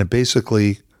 And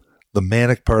basically, the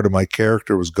manic part of my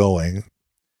character was going,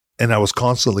 and I was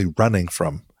constantly running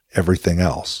from everything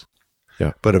else.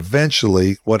 Yeah. But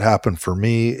eventually, what happened for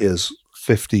me is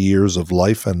 50 years of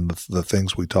life and the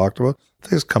things we talked about,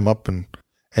 things come up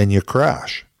and you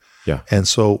crash. Yeah. And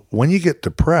so when you get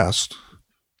depressed,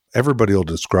 everybody will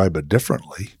describe it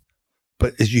differently,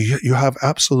 but you have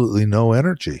absolutely no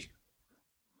energy.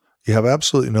 You have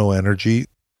absolutely no energy.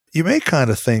 You may kind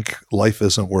of think life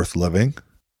isn't worth living.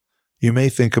 You may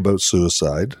think about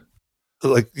suicide.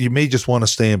 Like you may just want to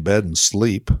stay in bed and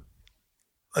sleep.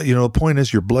 The point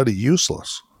is you're bloody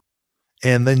useless.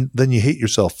 And then you hate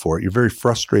yourself for it. You're very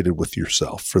frustrated with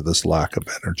yourself for this lack of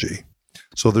energy.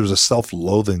 So there's a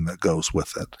self-loathing that goes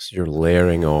with it. So you're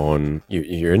layering on,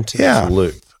 you're into this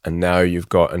loop, and now you've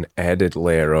got an added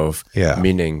layer of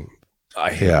meaning.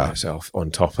 I hate myself on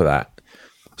top of that.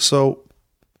 So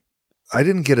I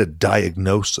didn't get a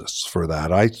diagnosis for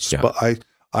that.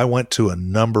 I went to a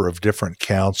number of different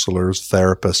counselors,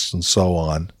 therapists, and so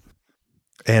on.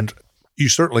 And you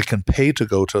certainly can pay to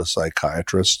go to a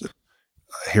psychiatrist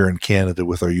here in Canada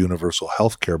with our universal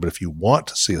health care. But if you want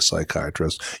to see a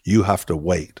psychiatrist, you have to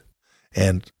wait.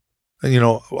 And,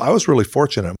 I was really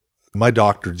fortunate. My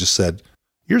doctor just said,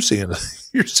 you're seeing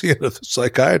a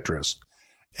psychiatrist.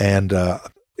 And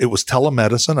it was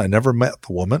telemedicine. I never met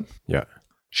the woman. Yeah.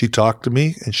 She talked to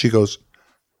me and she goes,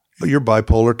 you're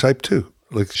bipolar type 2.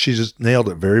 Like she just nailed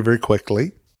it very, very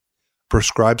quickly.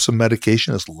 Prescribed some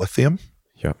medication as lithium.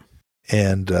 Yeah.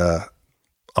 And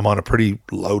I'm on a pretty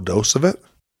low dose of it.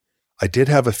 I did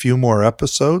have a few more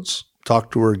episodes,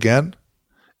 talked to her again,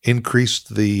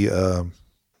 increased the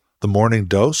morning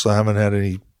dose. I haven't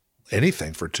had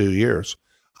anything for 2 years.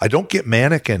 I don't get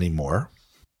manic anymore.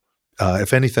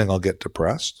 If anything, I'll get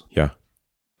depressed. Yeah.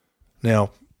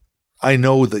 Now, I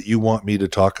know that you want me to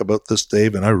talk about this,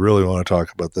 Dave, and I really want to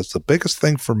talk about this. The biggest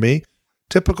thing for me,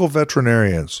 typical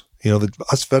veterinarians,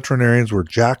 us veterinarians were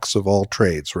jacks of all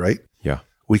trades, right? Yeah.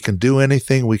 We can do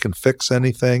anything. We can fix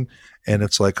anything. And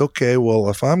it's like, okay, well,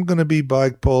 if I'm going to be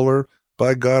bipolar,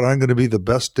 by God, I'm going to be the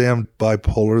best damn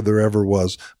bipolar there ever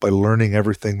was by learning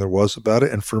everything there was about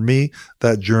it. And for me,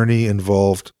 that journey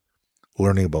involved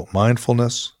learning about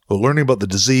mindfulness, learning about the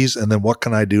disease, and then what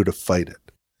can I do to fight it?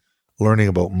 Learning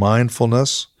about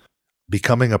mindfulness,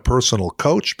 becoming a personal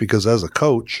coach, because as a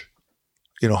coach,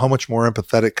 how much more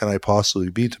empathetic can I possibly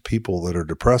be to people that are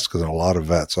depressed? Because a lot of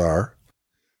vets are.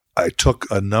 I took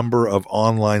a number of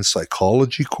online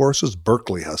psychology courses.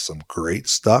 Berkeley has some great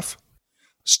stuff.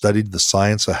 Studied the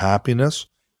science of happiness.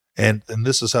 And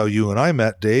this is how you and I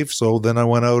met, Dave. So then I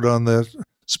went out on the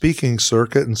speaking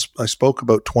circuit and I spoke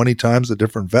about 20 times at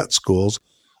different vet schools,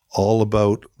 all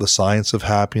about the science of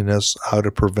happiness, how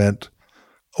to prevent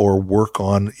or work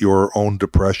on your own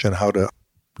depression, how to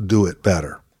do it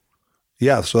better.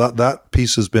 Yeah, so that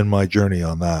piece has been my journey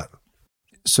on that.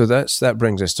 So that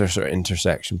brings us to a sort of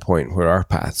intersection point where our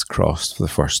paths crossed for the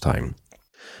first time.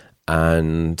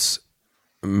 And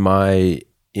immediately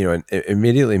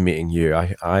meeting you,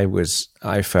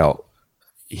 I felt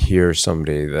here's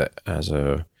somebody that has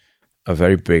a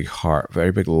very big heart,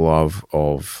 very big love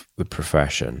of the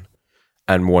profession,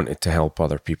 and wanted to help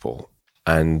other people.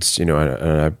 And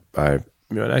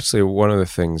actually one of the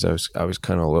things I was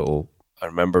kind of I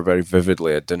remember very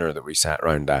vividly a dinner that we sat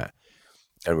around at,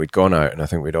 and we'd gone out, and I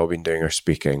think we'd all been doing our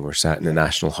speaking. We're sat in the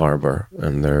National Harbour,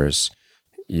 and there's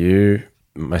you,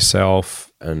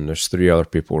 myself, and there's 3 other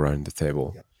people around the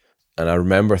table. Yeah. And I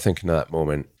remember thinking at that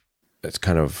moment, it's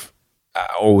kind of, I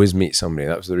always meet somebody.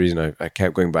 That was the reason I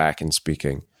kept going back and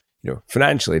speaking.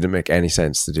 Financially, it didn't make any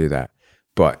sense to do that.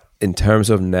 But in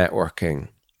terms of networking,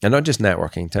 and not just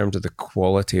networking, in terms of the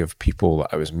quality of people that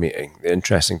I was meeting, the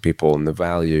interesting people and the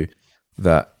value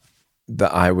that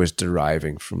I was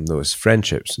deriving from those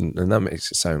friendships. And that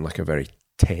makes it sound like a very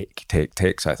take.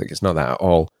 So I think it's not that at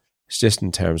all. It's just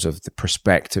in terms of the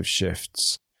perspective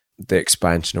shifts, the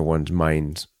expansion of one's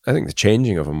mind. I think the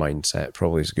changing of a mindset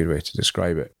probably is a good way to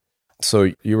describe it.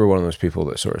 So you were one of those people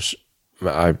that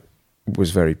I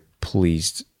was very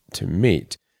pleased to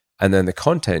meet. And then the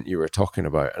content you were talking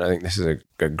about, and I think this is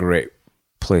a great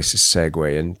place to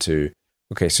segue into,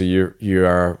 okay, so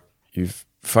you've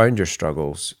found your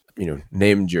struggles,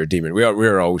 named your demon. We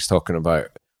are always talking about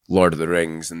Lord of the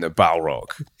Rings and the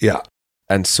Balrog. Yeah.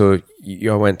 And so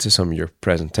I went to some of your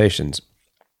presentations,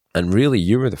 and really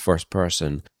you were the first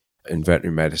person in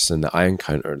veterinary medicine that I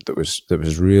encountered that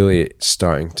was really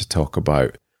starting to talk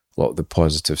about a lot of the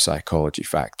positive psychology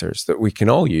factors that we can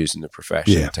all use in the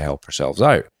profession to help ourselves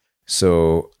out.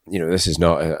 So, this is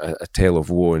not a tale of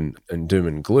woe and doom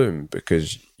and gloom,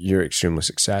 because you're extremely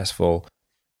successful.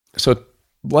 So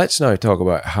let's now talk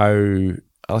about how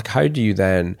do you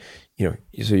then, so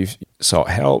you've sought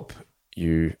help,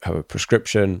 you have a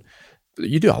prescription, but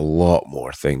you do a lot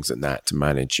more things than that to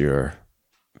manage your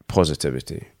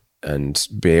positivity and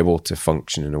be able to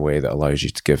function in a way that allows you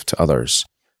to give to others.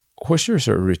 What's your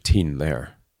sort of routine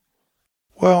there?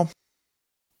 Well,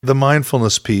 the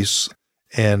mindfulness piece,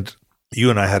 and you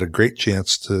and I had a great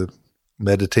chance to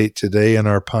meditate today in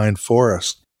our pine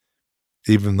forest,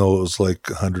 even though it was like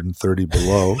 130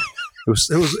 below.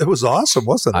 It was awesome,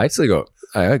 wasn't it?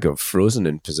 I got frozen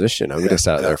in position. I would have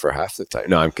sat there for half the time.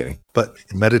 No, I'm kidding. But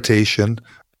meditation,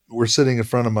 we're sitting in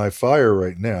front of my fire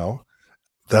right now.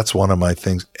 That's one of my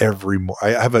things every morning.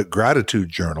 I have a gratitude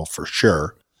journal for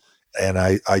sure, and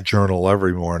I journal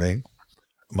every morning.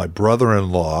 My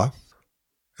brother-in-law,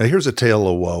 now here's a tale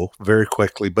of woe very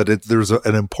quickly, but there's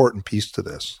an important piece to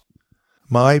this.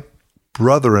 My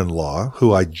brother-in-law,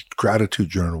 who I gratitude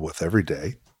journal with every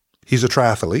day, he's a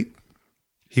triathlete.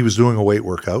 He was doing a weight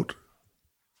workout.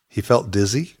 He felt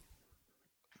dizzy,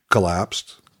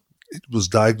 collapsed. It was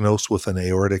diagnosed with an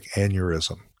aortic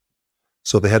aneurysm.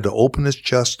 So they had to open his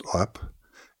chest up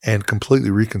and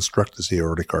completely reconstruct his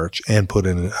aortic arch and put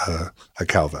in a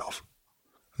cow valve.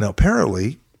 Now,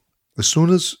 apparently, as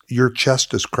soon as your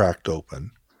chest is cracked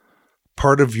open,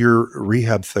 part of your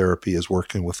rehab therapy is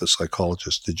working with a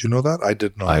psychologist. Did you know that? I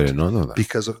did not. I did not know that.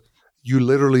 Because you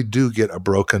literally do get a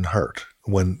broken heart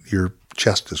when your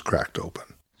chest is cracked open.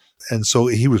 And so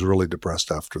he was really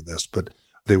depressed after this, but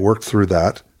they worked through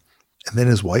that. And then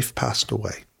his wife passed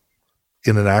away.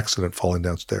 in an accident falling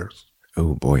downstairs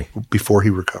Oh, boy. before he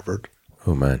recovered.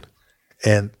 Oh, man.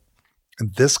 And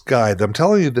this guy, I'm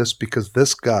telling you this because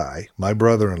this guy, my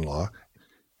brother-in-law,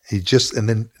 and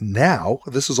then now,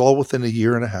 this is all within a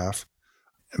year and a half,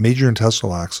 a major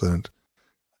intestinal accident,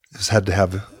 has had to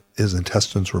have his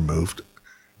intestines removed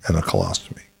and a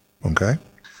colostomy. Okay?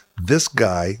 This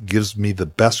guy gives me the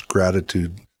best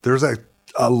gratitude. There's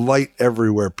a light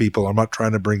everywhere, people. I'm not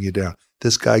trying to bring you down.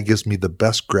 This guy gives me the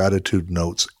best gratitude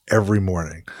notes every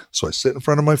morning. So I sit in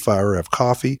front of my fire, I have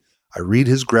coffee, I read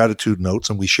his gratitude notes,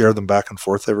 and we share them back and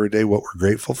forth every day, what we're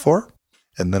grateful for.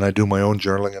 And then I do my own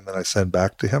journaling, and then I send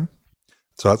back to him.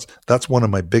 So that's one of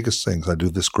my biggest things. I do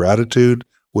this gratitude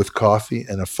with coffee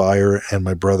and a fire and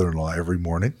my brother-in-law every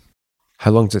morning.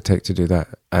 How long does it take to do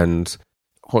that? And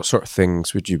what sort of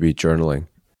things would you be journaling?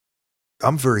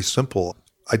 I'm very simple.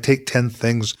 I take 10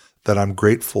 things that I'm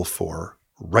grateful for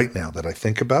right now that I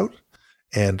think about,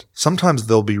 and sometimes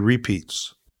there'll be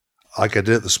repeats. Like I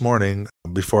did this morning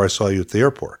before I saw you at the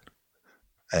airport.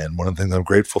 And one of the things I'm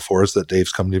grateful for is that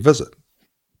Dave's coming to visit.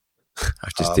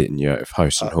 I've just eaten you out of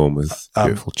house and home with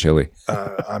beautiful chili.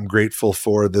 I'm grateful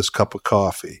for this cup of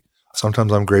coffee.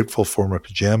 Sometimes I'm grateful for my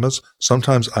pajamas.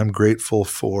 Sometimes I'm grateful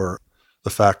for the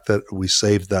fact that we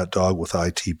saved that dog with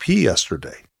ITP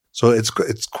yesterday. So it's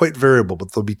quite variable,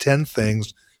 but there'll be 10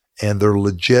 things, and they're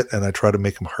legit, and I try to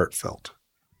make them heartfelt.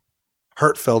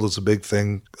 Heartfelt is a big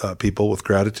thing, people, with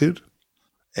gratitude.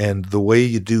 And the way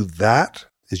you do that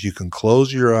is you can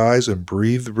close your eyes and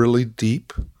breathe really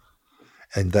deep.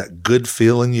 And that good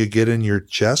feeling you get in your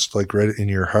chest, like right in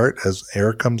your heart as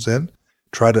air comes in,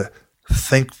 try to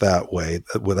think that way,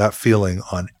 with that feeling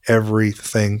on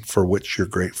everything for which you're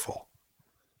grateful.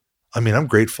 I mean, I'm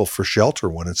grateful for shelter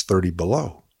when it's 30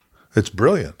 below. It's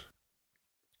brilliant.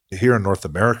 Here in North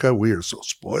America, we are so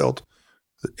spoiled.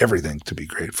 Everything to be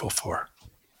grateful for.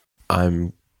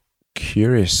 I'm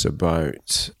curious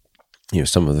about,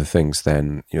 some of the things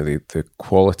then, the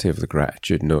quality of the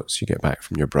gratitude notes you get back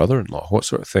from your brother-in-law. What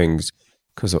sort of things,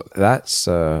 because that's,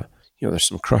 there's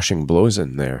some crushing blows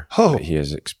in there that he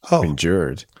has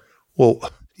endured. Well,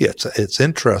 yeah, it's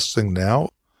interesting now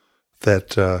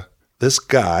that this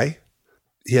guy,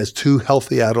 he has 2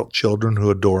 healthy adult children who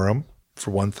adore him,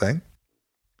 for one thing.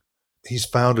 He's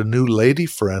found a new lady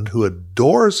friend who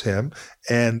adores him,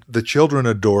 and the children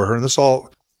adore her,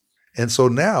 and so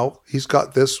now he's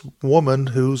got this woman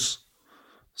who's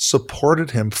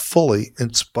supported him fully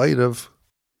in spite of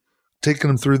taking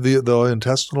him through the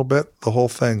intestinal bit, the whole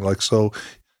thing. So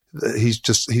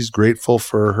he's grateful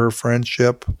for her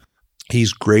friendship.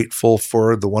 He's grateful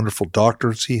for the wonderful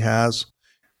doctors he has.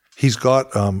 He's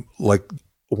got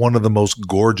one of the most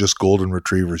gorgeous golden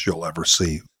retrievers you'll ever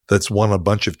see. That's won a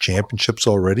bunch of championships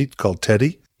already, called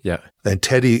Teddy. Yeah. And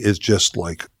Teddy is just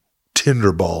like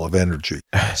tinderball of energy.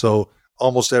 So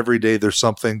almost every day there's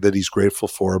something that he's grateful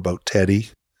for about Teddy.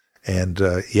 And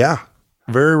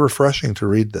very refreshing to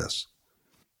read this.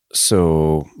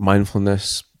 So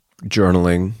mindfulness,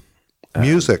 journaling.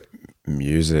 Music.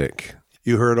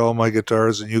 You heard all my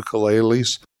guitars and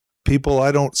ukuleles. People,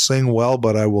 I don't sing well,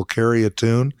 but I will carry a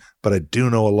tune. But I do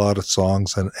know a lot of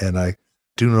songs, and I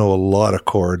do know a lot of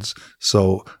chords.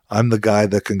 So I'm the guy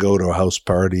that can go to a house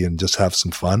party and just have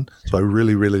some fun. So I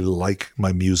really, really like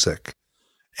my music.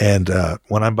 And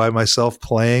when I'm by myself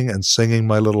playing and singing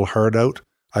my little heart out,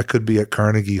 I could be at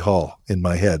Carnegie Hall in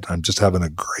my head. I'm just having a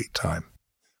great time.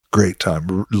 Great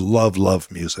time.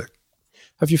 Love music.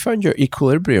 Have you found your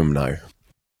equilibrium now?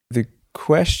 The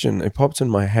question, it popped in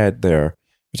my head there,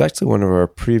 was actually one of our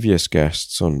previous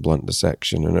guests on Blunt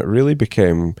Dissection, and it really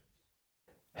became,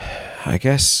 I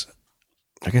guess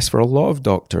for a lot of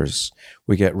doctors,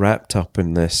 we get wrapped up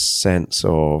in this sense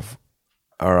of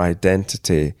our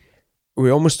identity. We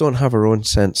almost don't have our own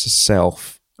sense of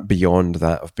self beyond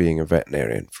that of being a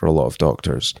veterinarian for a lot of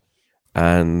doctors.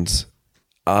 And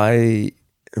I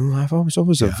was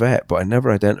always a vet, but I never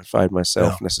identified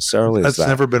myself necessarily as that. That's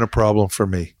never been a problem for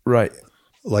me. Right.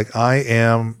 Like, I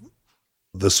am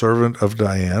the servant of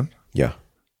Diane. Yeah.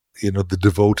 The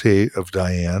devotee of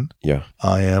Diane. Yeah.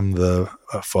 I am the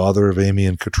father of Amy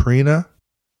and Katrina.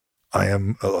 I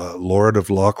am a lord of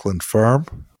Lachlan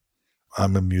Farm.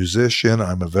 I'm a musician.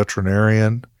 I'm a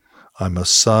veterinarian. I'm a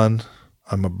son.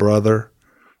 I'm a brother.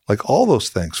 Like, all those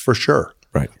things, for sure.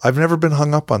 Right. I've never been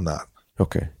hung up on that.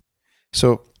 Okay.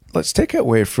 So let's take it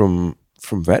away from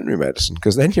veterinary medicine,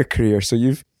 because then your career, so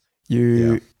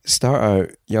you start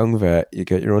out young vet, you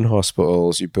get your own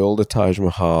hospitals, you build a Taj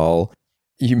Mahal,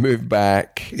 you move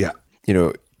back. Yeah.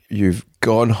 You've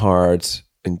gone hard,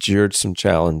 endured some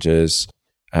challenges,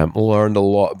 learned a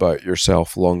lot about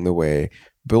yourself along the way,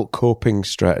 built coping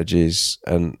strategies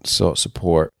and sought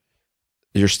support,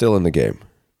 you're still in the game,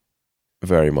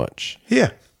 very much.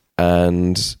 Yeah.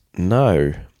 And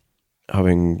now,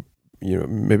 having,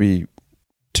 maybe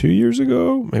 2 years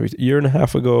ago, maybe a year and a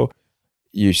half ago,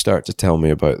 you start to tell me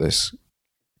about this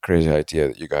crazy idea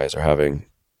that you guys are having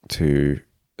to,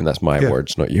 and that's my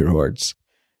words, not your words,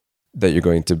 that you're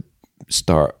going to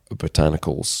start a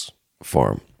botanicals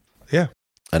farm. Yeah.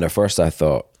 And at first I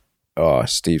thought, oh,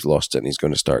 Steve's lost it and he's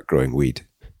going to start growing weed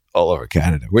all over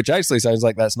Canada, which actually sounds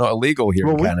like that's not illegal here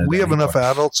in Canada. We have enough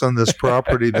adults on this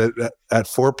property that at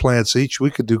 4 plants each, we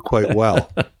could do quite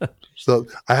well. So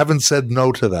I haven't said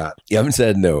no to that. You haven't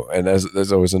said no, and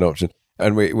there's always an option.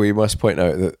 And we must point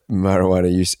out that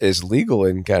marijuana use is legal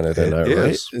in Canada now,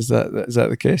 right? Is that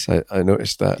the case? I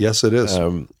noticed that. Yes, it is.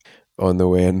 On the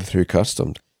way in through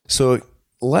customs. So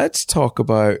let's talk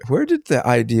about, where did the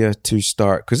idea to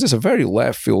start? Because it's a very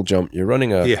left field jump. You're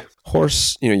running a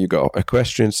horse, you got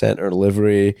equestrian center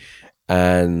livery,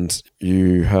 and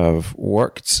you have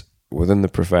worked within the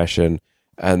profession,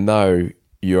 and now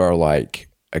you are like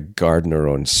a gardener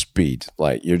on speed.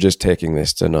 Like, you're just taking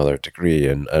this to another degree,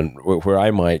 and where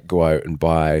I might go out and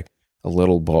buy a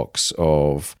little box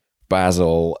of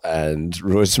basil and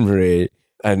rosemary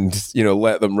and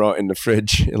let them rot in the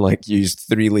fridge and like use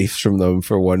 3 leaves from them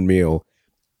for one meal,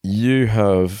 you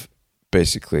have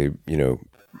basically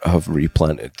have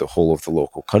replanted the whole of the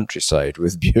local countryside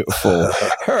with beautiful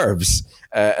herbs,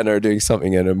 and are doing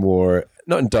something in a more,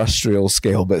 not industrial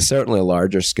scale, but certainly a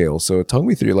larger scale. So talk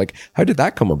me through, like, how did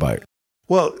that come about?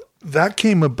 Well, that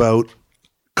came about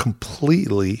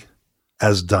completely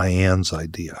as Diane's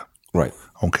idea. Right.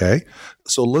 Okay.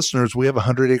 So listeners, we have a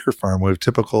 100-acre farm. We have a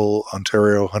typical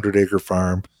Ontario 100-acre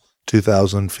farm,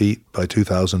 2,000 feet by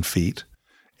 2,000 feet.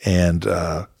 And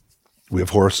we have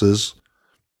horses.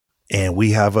 And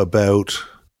we have about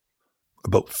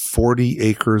 40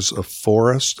 acres of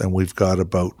forest, and we've got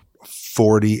about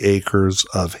 40 acres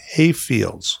of hay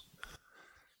fields.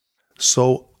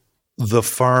 So the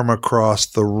farm across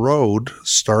the road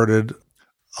started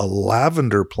a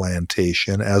lavender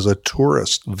plantation as a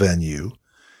tourist venue.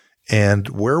 And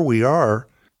where we are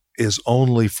is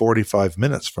only 45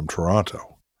 minutes from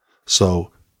Toronto.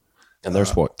 So, and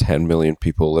there's 10 million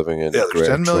people living in the greater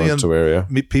 10 million Toronto area.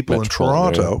 People in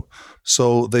Toronto.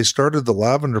 So they started the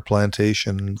lavender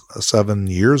plantation 7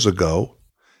 years ago,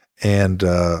 and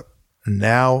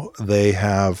now they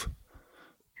have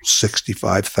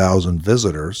 65,000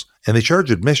 visitors, and they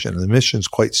charge admission. The admission's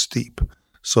quite steep.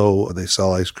 So they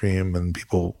sell ice cream, and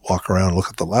people walk around and look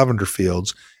at the lavender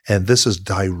fields, and this is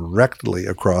directly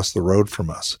across the road from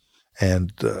us.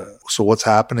 And so what's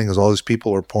happening is all these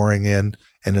people are pouring in,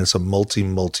 and it's a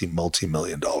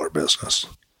multi-million dollar business.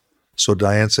 So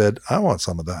Diane said, I want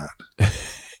some of that.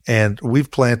 And we've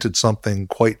planted something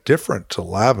quite different to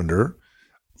lavender.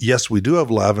 Yes, we do have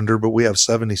lavender, but we have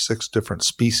 76 different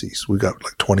species. We've got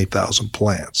like 20,000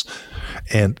 plants.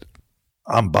 And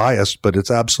I'm biased, but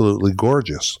it's absolutely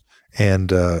gorgeous. And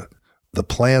the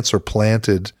plants are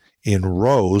planted in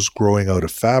rows growing out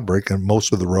of fabric, and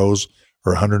most of the rows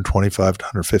are 125 to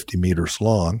 150 meters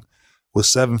long with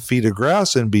 7 feet of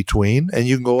grass in between. And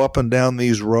you can go up and down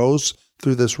these rows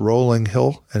through this rolling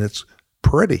hill, and it's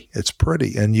pretty. It's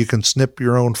pretty. And you can snip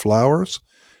your own flowers.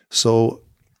 So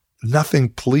nothing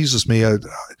pleases me.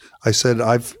 I said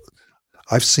I've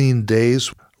seen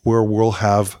days where we'll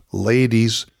have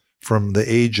ladies from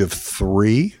the age of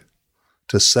 3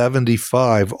 to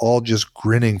 75 all just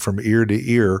grinning from ear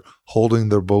to ear, holding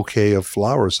their bouquet of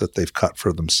flowers that they've cut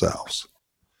for themselves.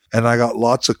 And I got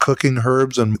lots of cooking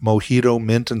herbs and mojito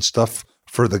mint and stuff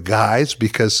for the guys,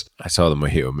 because I saw the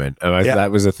mojito mint. And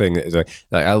that was the thing. That is like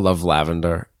I love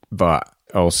lavender, but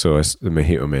also the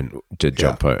mojito mint did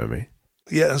jump out at me.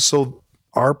 Yeah. So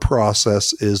our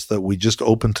process is that we just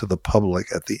opened to the public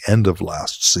at the end of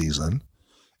last season,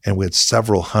 and we had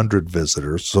several hundred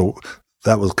visitors. So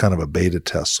that was kind of a beta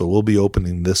test. So we'll be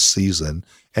opening this season.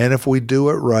 And if we do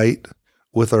it right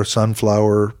with our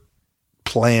sunflower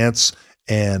plants,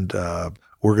 and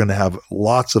we're going to have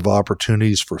lots of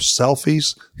opportunities for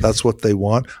selfies. That's what they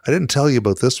want. I didn't tell you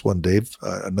about this one, Dave.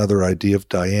 Another idea of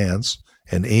Diane's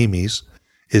and Amy's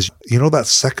is, that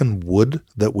second wood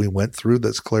that we went through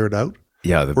that's cleared out?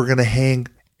 Yeah. We're going to hang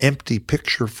empty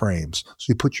picture frames.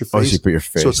 So you put your face. Oh, so you put your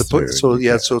face.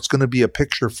 So it's going to be a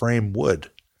picture frame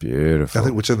wood.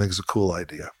 Beautiful. Which I think is a cool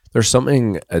idea. There's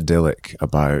something idyllic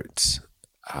about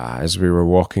as we were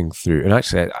walking through, and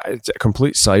actually, it's a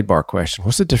complete sidebar question.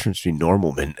 What's the difference between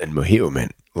normal mint and mojito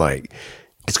mint? Like,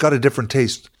 it's got a different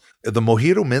taste. The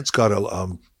mojito mint's got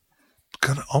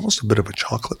almost a bit of a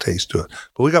chocolate taste to it.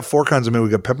 But we got 4 kinds of mint. We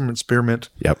got peppermint, spearmint,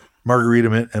 yep, margarita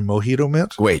mint and mojito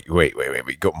mint. Wait. We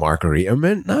got margarita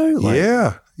mint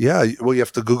now? Yeah. Well, you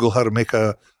have to Google how to make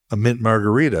a mint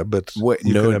margarita, but Wait,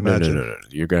 you no. can imagine. No.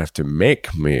 You're going to have to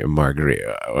make me a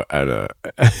margarita.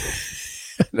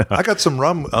 I got some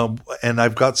rum, and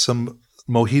I've got some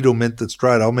mojito mint that's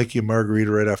dried. I'll make you a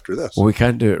margarita right after this. Well, we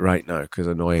can't do it right now because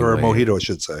annoyingly... Or a mojito, I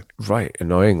should say. Right.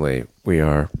 Annoyingly, we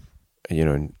are,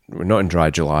 we're not in dry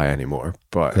July anymore,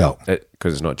 but No.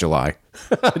 Because it's not July.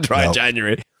 Dry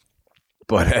January.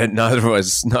 But neither of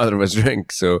us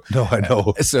drink, so... No, I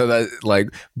know. So that,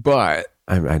 but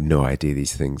I had no idea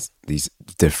these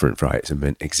different varieties of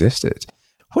mint existed.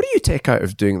 What do you take out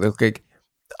of doing that? Like,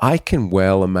 I can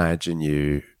well imagine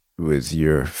you with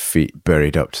your feet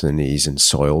buried up to the knees in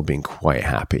soil being quite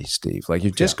happy, Steve. Like,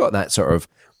 you've just got that sort of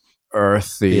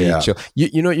earthy chill.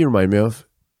 You know what you remind me of?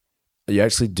 You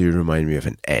actually do remind me of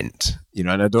an ent, and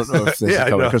I don't know if this is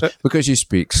coming across, because you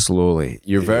speak slowly.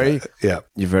 You're you're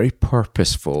very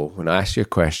purposeful. When I ask you a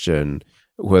question,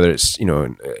 whether it's, and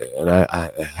I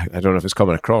don't know if it's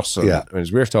coming across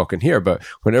as we're talking here, but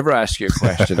whenever I ask you a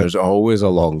question, there's always a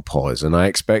long pause, and I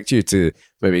expect you to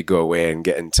maybe go away and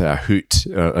get into a hoot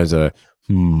as a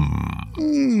Master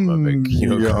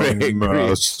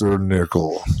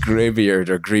Nickel. Greybeard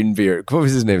or Greenbeard. What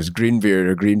was his name? It was Greenbeard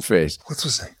or Greenface. What's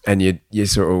his name? And you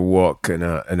sort of walk in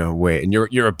a way, and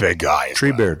you're a big guy.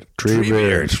 Treebeard.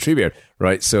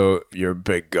 Right, so you're a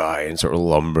big guy and sort of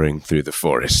lumbering through the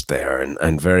forest there,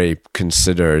 and very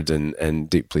considered and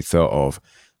deeply thought of.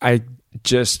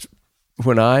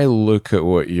 When I look at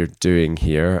what you're doing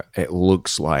here, it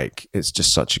looks like it's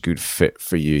just such a good fit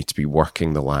for you to be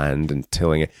working the land and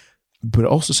tilling it. But it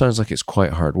also sounds like it's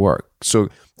quite hard work. So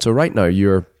right now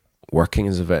you're working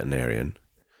as a veterinarian,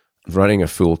 running a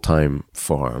full-time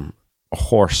farm, a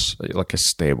horse, like a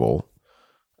stable.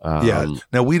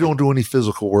 Now we don't do any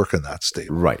physical work in that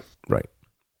stable. Right.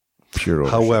 Pure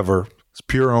ownership. However, it's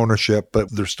pure ownership,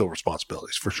 but there's still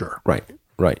responsibilities for sure. Right.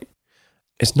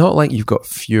 It's not like you've got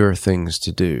fewer things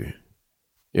to do.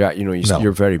 Yeah,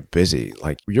 you're very busy.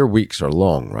 Like, your weeks are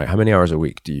long, right? How many hours a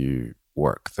week do you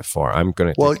work the farm?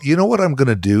 Well, you know what I'm going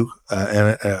to do?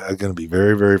 And I'm going to be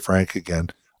very, very frank again.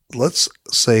 Let's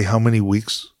say how many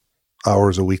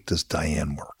hours a week does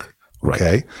Diane work?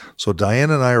 Okay. Right. So Diane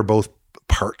and I are both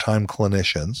part-time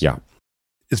clinicians. Yeah.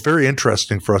 It's very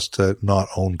interesting for us to not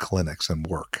own clinics and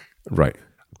work. Right.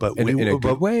 But in a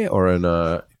good way, or in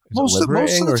a... Most of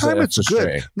the time it's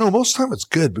good. No, most of the time it's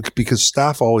good because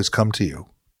staff always come to you.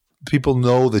 People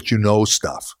know that you know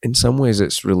stuff. In some ways,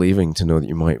 it's relieving to know that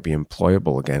you might be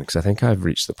employable again, because I think I've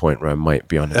reached the point where I might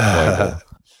be unemployable.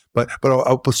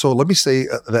 So let me say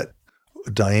that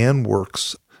Diane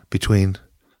works between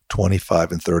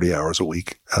 25 and 30 hours a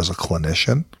week as a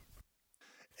clinician.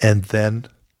 And then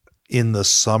in the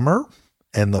summer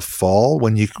and the fall,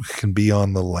 when you can be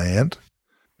on the land,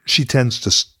 she tends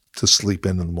to sleep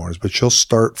in the mornings, but she'll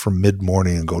start from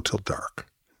mid-morning and go till dark,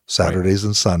 Saturdays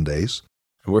and Sundays.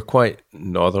 And we're quite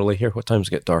northerly here. What times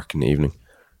get dark in the evening?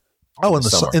 Oh, in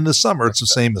the summer, it's the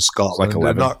same as Scotland.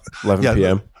 Like 11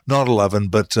 p.m.? Not 11,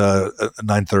 but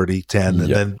 9:30, 10,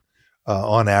 and then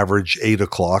on average 8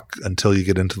 o'clock until you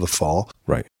get into the fall.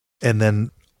 Right. And then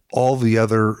all the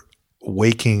other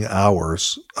waking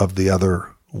hours of the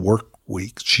other work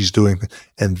week she's doing,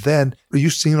 and then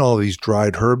you've seen all these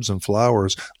dried herbs and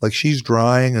flowers, like she's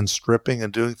drying and stripping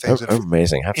and doing things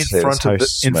amazing. I have to say,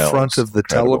 in front of the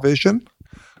television.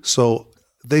 So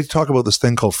they talk about this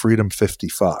thing called Freedom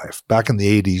 55. Back in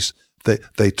the 80s,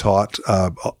 they taught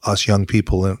us young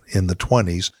people in the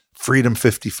 20s Freedom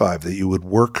 55, that you would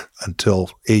work until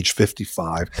age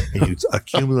 55 and you'd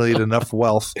accumulate enough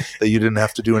wealth that you didn't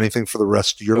have to do anything for the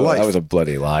rest of your life. That was a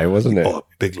bloody lie, wasn't it? Oh,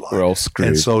 big lie. We're all screwed.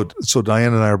 And so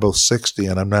Diane and I are both 60,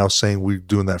 and I'm now saying we're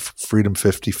doing that Freedom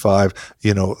 55,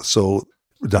 so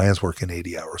Diane's working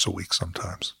 80 hours a week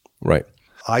sometimes. Right.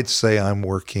 I'd say I'm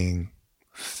working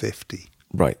 50.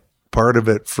 Right. Part of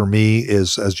it for me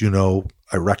is, as you know,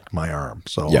 I wrecked my arm.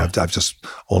 So I've just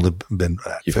only been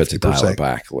at 50%. You've had to dial it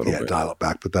back a little bit. Yeah, dial it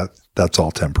back, but that's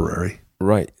all temporary.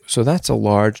 Right. So that's a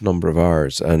large number of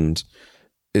hours. And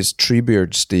is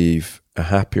Treebeard Steve a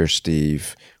happier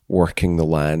Steve working the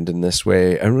land in this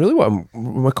way? And really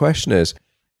my question is,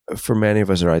 for many of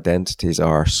us, our identities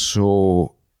are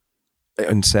so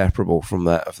inseparable from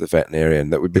that of the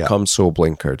veterinarian that we become so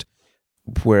blinkered.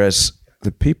 Whereas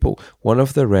the people, one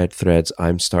of the red threads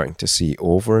I'm starting to see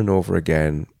over and over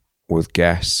again with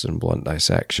guests in Blunt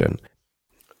Dissection,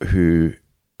 and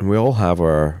we all have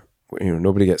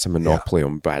nobody gets a monopoly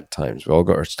on bad times. We all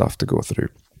got our stuff to go through.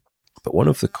 But one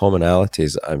of the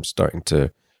commonalities that I'm starting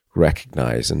to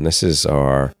recognize, and it's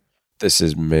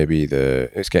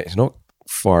not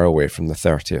far away from the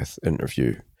 30th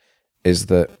interview is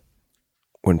that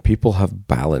when people have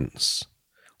balance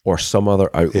or some other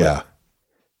outlet,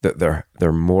 that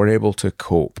they're more able to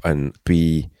cope and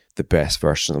be the best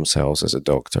version of themselves as a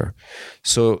doctor.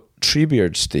 So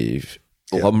Treebeard Steve,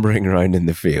 lumbering around in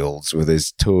the fields with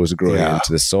his toes growing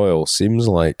into the soil, seems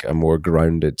like a more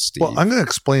grounded Steve. Well, I'm going to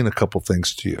explain a couple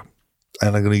things to you,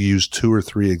 and I'm going to use 2 or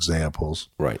 3 examples.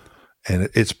 Right. And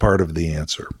it's part of the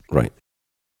answer. Right.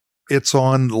 It's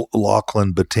on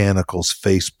Lachlan Botanical's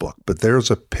Facebook, but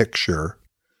there's a picture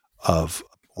of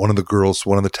one of the girls,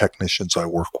 one of the technicians I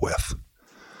work with.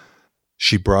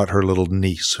 She brought her little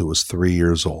niece who was 3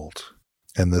 years old,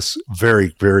 and this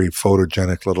very, very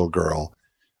photogenic little girl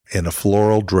in a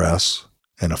floral dress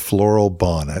and a floral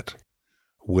bonnet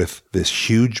with this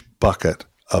huge bucket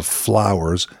of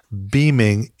flowers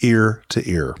beaming ear to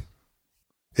ear.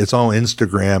 It's on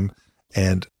Instagram,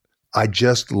 and I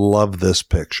just love this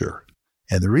picture.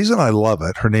 And the reason I love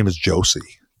it, her name is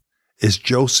Josie, is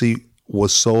Josie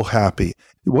was so happy.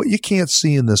 What you can't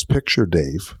see in this picture,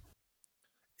 Dave,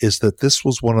 is that this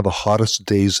was one of the hottest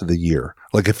days of the year.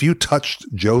 Like if you touched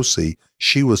Josie,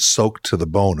 she was soaked to the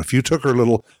bone. If you took her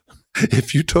little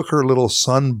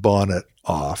sunbonnet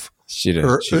off,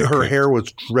 her hair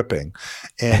was dripping.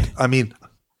 And I mean,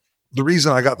 the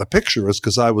reason I got the picture is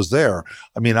because I was there.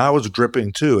 I mean, I was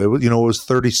dripping too. It was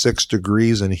 36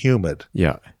 degrees and humid.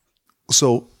 Yeah.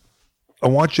 So I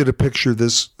want you to picture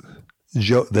this.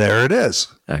 There it is.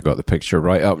 I got the picture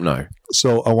right up now.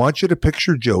 So I want you to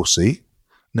picture Josie.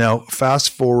 Now, fast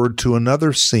forward to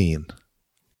another scene.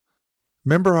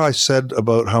 Remember how I said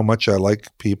about how much I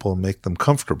like people and make them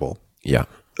comfortable? Yeah.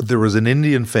 There was an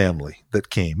Indian family that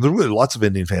came. There were lots of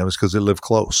Indian families because they live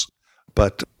close.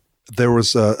 But there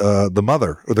was the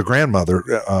mother or the grandmother,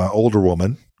 older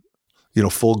woman,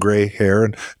 full gray hair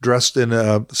and dressed in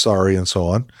a sari and so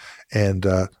on. And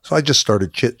so I just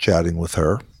started chit-chatting with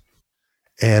her.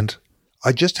 And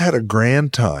I just had a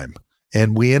grand time.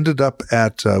 And we ended up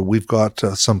at, we've got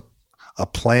a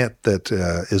plant that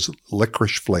is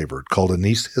licorice flavored called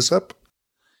anise hyssop.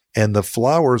 And the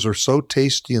flowers are so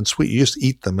tasty and sweet. You just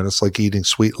eat them and it's like eating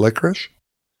sweet licorice.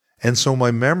 And so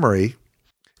my memory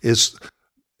is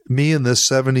me and this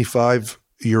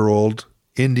 75-year-old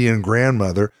Indian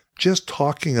grandmother just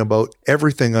talking about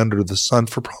everything under the sun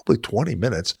for probably 20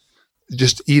 minutes,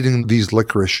 just eating these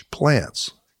licorice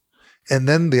plants. And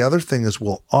then the other thing is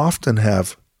we'll often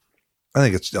have, I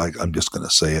think it's like, I'm just going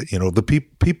to say it, the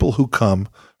people who come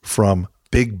from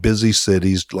big, busy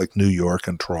cities like New York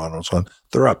and Toronto and so on,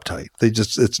 they're uptight.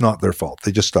 It's not their fault.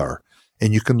 They just are.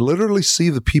 And you can literally see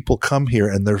the people come here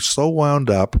and they're so wound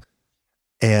up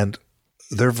and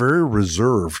they're very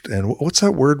reserved. And what's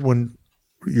that word when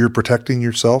you're protecting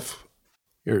yourself?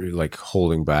 You're like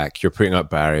holding back. You're putting up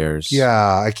barriers.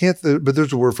 Yeah, I can't, but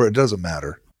there's a word for it. It doesn't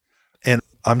matter. And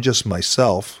I'm just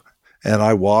myself. And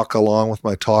I walk along with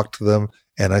my talk to them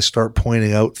and I start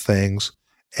pointing out things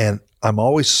and I'm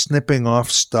always snipping off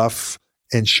stuff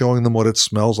and showing them what it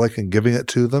smells like and giving it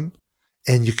to them.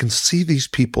 And you can see these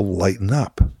people lighten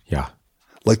up. Yeah.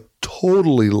 Like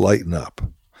totally lighten up.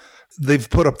 They've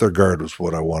put up their guard was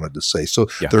what I wanted to say. So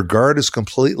their guard is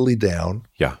completely down.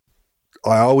 Yeah.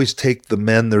 I always take the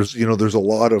men. There's a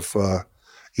lot of,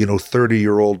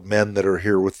 30-year-old men that are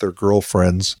here with their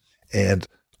girlfriends and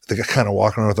they got kind of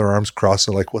walking around with their arms crossed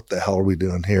and like, what the hell are we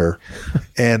doing here?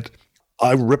 And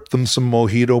I rip them some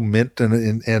mojito mint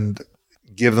and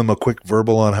give them a quick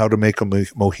verbal on how to make a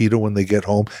mojito when they get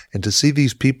home. And to see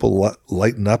these people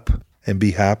lighten up and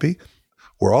be happy,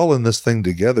 we're all in this thing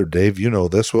together, Dave. You know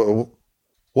this.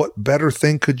 What better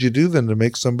thing could you do than to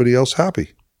make somebody else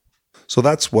happy? So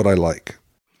that's what I like.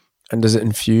 And does it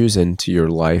infuse into your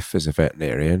life as a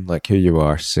veterinarian? Like here you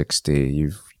are, 60,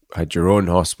 you've had your own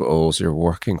hospitals, you're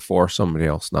working for somebody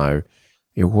else now.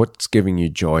 What's giving you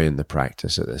joy in the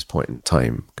practice at this point in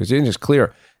time? Because it's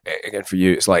clear, again, for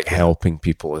you, it's like helping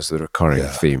people is the recurring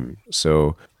theme.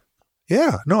 So,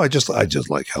 I just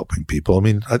like helping people. I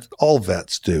mean, all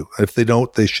vets do. If they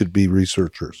don't, they should be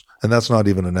researchers. And that's not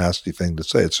even a nasty thing to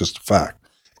say. It's just a fact.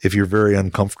 If you're very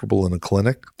uncomfortable in a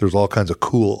clinic, there's all kinds of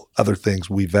cool other things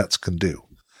we vets can do.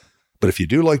 But if you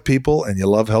do like people and you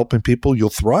love helping people, you'll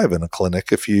thrive in a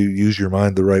clinic if you use your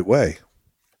mind the right way.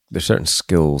 There's certain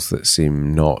skills that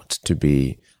seem not to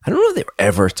be, I don't know if they were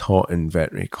ever taught in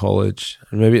veterinary college,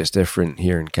 and maybe it's different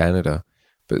here in Canada,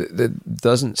 but it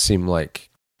doesn't seem like.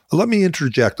 Let me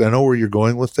interject. I know where you're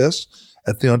going with this.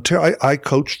 At the Ontario, I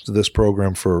coached this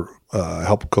program for,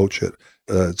 help coach it.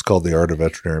 It's called the Art of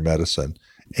Veterinary Medicine.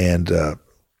 And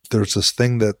there's this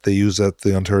thing that they use at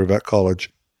the Ontario Vet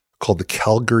College called the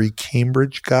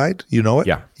Calgary-Cambridge Guide. You know it?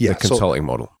 Yeah. The consulting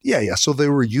model. Yeah. So they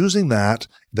were using that.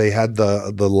 They had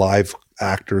the live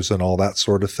actors and all that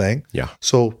sort of thing. Yeah.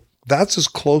 So that's as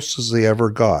close as they ever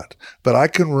got. But I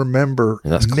can remember...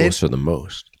 And that's closer than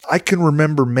most. I can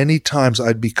remember many times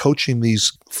I'd be coaching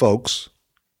these folks,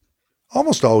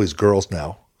 almost always girls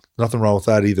now. Nothing wrong with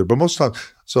that either. But most times,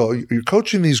 so you're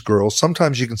coaching these girls.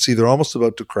 Sometimes you can see they're almost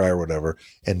about to cry or whatever,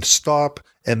 and stop.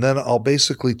 And then I'll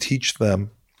basically teach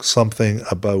them something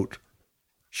about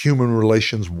human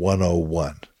relations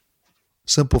 101.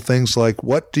 Simple things like,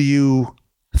 what do you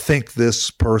think this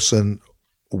person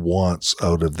wants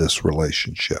out of this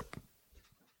relationship?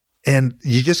 And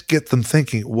you just get them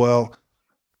thinking, well,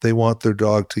 they want their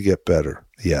dog to get better.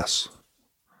 Yes.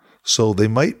 So they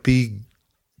might be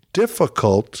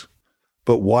difficult,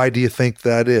 but why do you think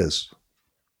that is?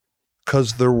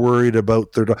 Because they're worried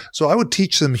about their dog. So I would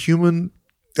teach them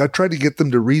I try to get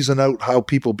them to reason out how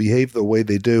people behave the way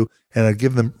they do, and I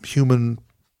give them human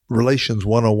relations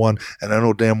 101, and I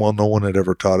know damn well no one had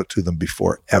ever taught it to them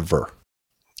before, ever.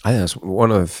 I think that's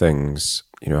one of the things,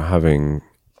 having,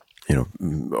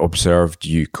 observed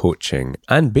you coaching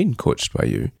and been coached by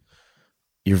you,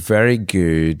 you're very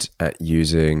good at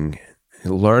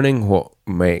learning what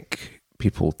make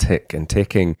people tick and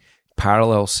taking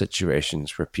parallel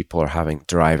situations where people are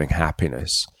deriving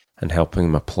happiness and helping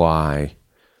them apply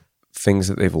things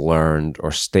that they've learned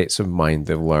or states of mind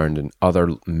they've learned in other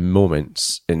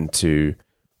moments into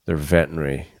their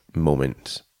veterinary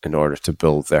moment in order to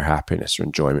build their happiness or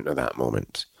enjoyment of that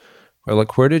moment. Well,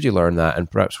 where did you learn that? And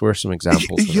perhaps where are some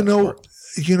examples?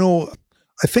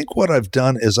 I think what I've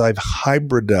done is I've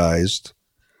hybridized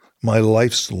my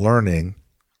life's learning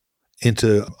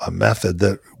into a method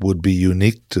that would be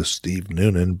unique to Steve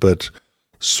Noonan, but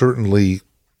certainly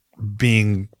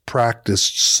being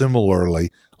practiced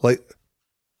similarly. Like,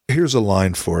 here's a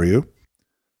line for you.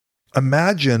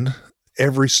 Imagine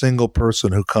every single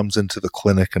person who comes into the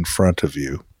clinic in front of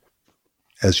you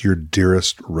as your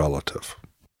dearest relative.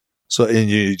 So, and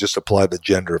you just apply the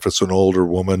gender. If it's an older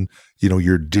woman,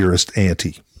 your dearest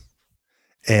auntie.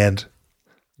 And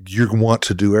you want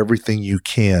to do everything you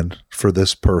can for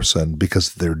this person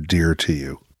because they're dear to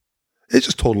you. It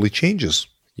just totally changes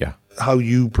how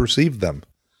you perceive them.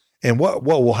 And what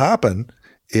will happen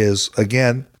is,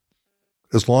 again,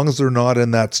 as long as they're not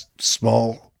in that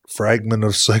small fragment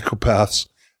of psychopaths,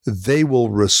 they will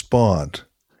respond.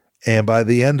 And by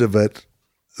the end of it,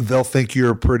 they'll think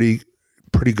you're a pretty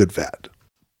good vet.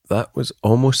 That was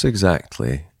almost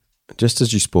exactly, just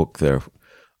as you spoke there,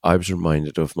 I was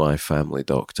reminded of my family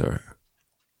doctor,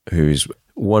 who's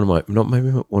not maybe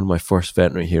one of my first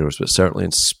veterinary heroes, but certainly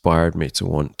inspired me to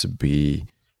want to be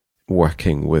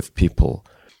working with people.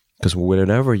 Because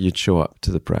whenever you'd show up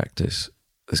to the practice,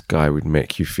 this guy would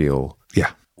make you feel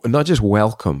not just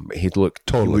welcome, but he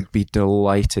would be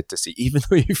delighted to see, even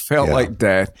though you felt like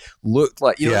death, looked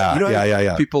like,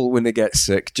 people when they get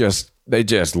sick, they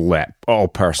just let all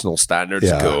personal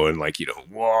standards go and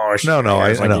wash. No,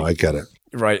 I get it.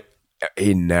 Right.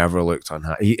 He never looked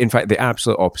unhappy. In fact, the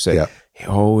absolute opposite. Yeah. He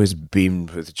always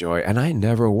beamed with joy. And I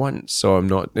never once saw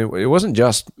him it wasn't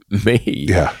just me.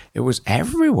 Yeah. It was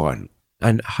everyone.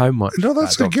 And how much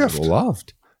that's a gift.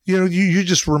 Loved. You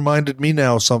just reminded me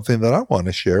now of something that I want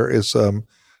to share is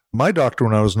my doctor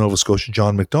when I was in Nova Scotia,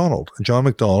 John McDonald. And John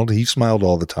McDonald, he smiled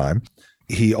all the time.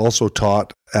 He also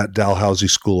taught at Dalhousie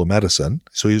School of Medicine.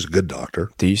 So he was a good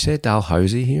doctor. Do you say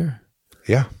Dalhousie here?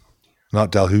 Yeah. Not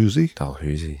Dalhousie?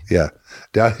 Dalhousie. Yeah.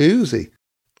 Dalhousie.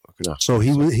 So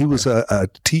he was a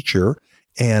teacher,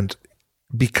 and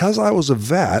because I was a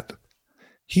vet,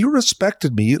 he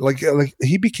respected me. Like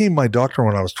he became my doctor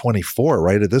when I was 24,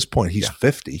 right? At this point, he's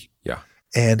 50. Yeah.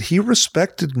 And he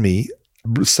respected me.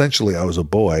 Essentially, I was a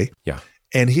boy. Yeah.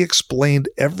 And he explained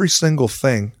every single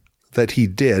thing that he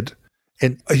did,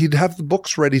 and he'd have the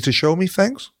books ready to show me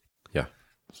things. Yeah.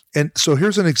 And so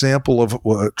here's an example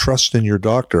of trust in your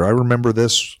doctor. I remember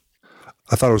this.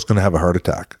 I thought I was going to have a heart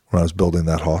attack when I was building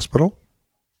that hospital.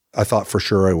 I thought for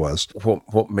sure I was.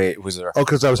 What was there? Oh,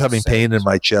 because I was having pain in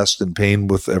my chest and pain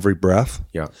with every breath.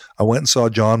 Yeah. I went and saw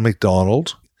John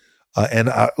McDonald, and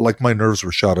my nerves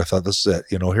were shot. I thought, this is it.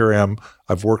 Here I am.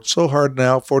 I've worked so hard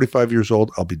now, 45 years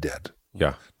old, I'll be dead.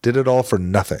 Yeah. Did it all for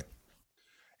nothing.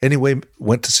 Anyway,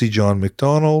 went to see John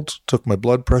McDonald, took my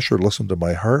blood pressure, listened to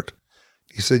my heart.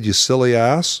 He said, "You silly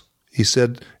ass." He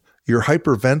said, "You're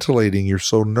hyperventilating. You're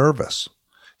so nervous."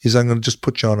 He said, "I'm going to just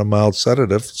put you on a mild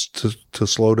sedative to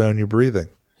slow down your breathing."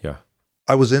 Yeah.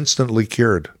 I was instantly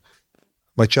cured.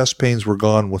 My chest pains were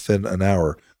gone within an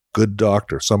hour. Good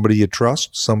doctor. Somebody you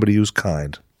trust, somebody who's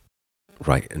kind.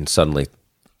 Right. And suddenly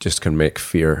just can make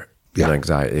fear Yeah. and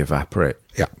anxiety evaporate.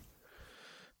 Yeah.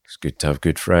 It's good to have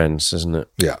good friends, isn't it?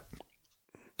 Yeah.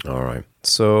 All right.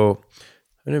 So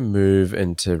I'm going to move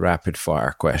into rapid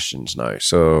fire questions now.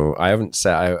 So I haven't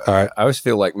said, I always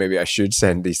feel like maybe I should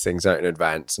send these things out in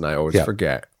advance and I always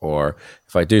forget. Or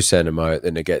if I do send them out,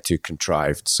 then they get too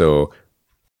contrived. So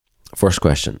first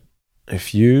question,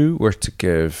 if you were to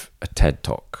give a TED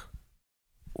Talk,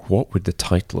 what would the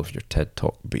title of your TED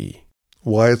Talk be?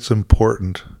 Why it's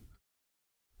important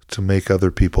to make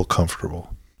other people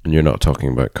comfortable. And you're not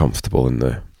talking about comfortable in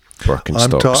the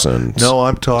Birkenstocks and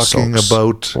I'm talking socks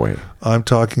about way. I'm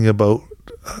talking about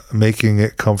making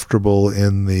it comfortable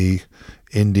in the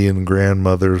Indian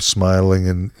grandmother smiling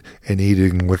and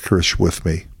eating licorice with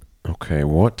me. Okay,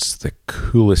 what's the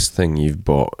coolest thing you've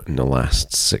bought in the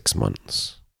last 6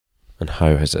 months? And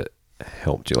how has it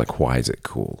helped you? Like, why is it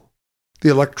cool? The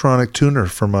electronic tuner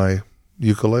for my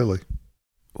ukulele.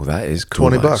 Well, that is cool,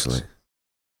 $20. actually.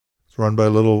 It's run by a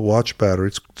little watch battery.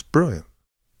 It's brilliant.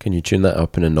 Can you tune that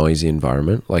up in a noisy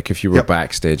environment? Like if you were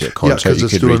backstage at a concert, you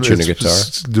could doing, retune a guitar?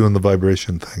 It's doing the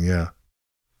vibration thing, yeah.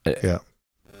 It, yeah.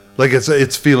 Like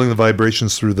it's feeling the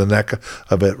vibrations through the neck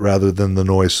of it rather than the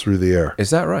noise through the air.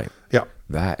 Is that right? Yeah.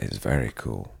 That is very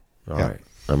cool. All right.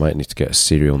 I might need to get a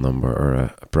serial number or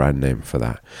a brand name for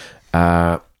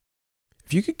that.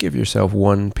 If you could give yourself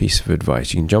one piece of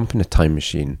advice, you can jump in a time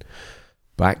machine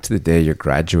back to the day you're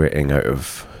graduating out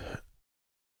of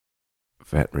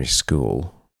veterinary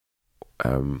school,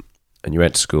 and you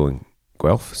went to school in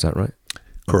Guelph, is that right?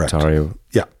 Correct. Ontario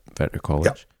Yeah. Veterinary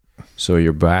College. Yeah. So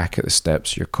you're back at the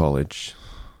steps of your college,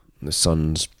 and the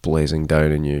sun's blazing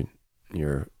down and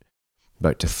you're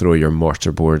about to throw your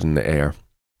mortarboard in the air.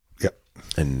 Yeah.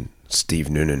 And Steve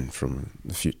Noonan from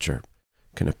the future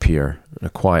can appear in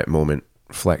a quiet moment,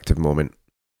 reflective moment.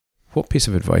 What piece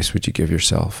of advice would you give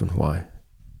yourself and why?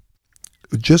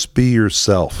 Just be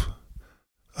yourself.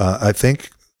 I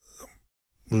think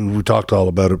we talked all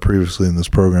about it previously in this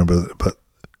program, but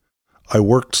I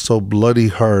worked so bloody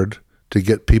hard to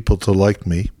get people to like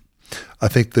me. I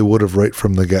think they would have right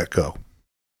from the get-go.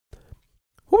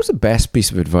 What was the best piece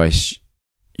of advice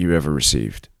you ever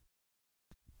received?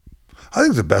 I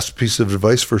think the best piece of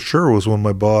advice for sure was when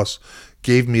my boss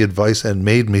gave me advice and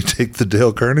made me take the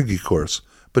Dale Carnegie course.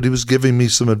 But he was giving me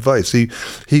some advice. He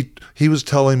was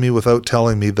telling me without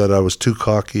telling me that I was too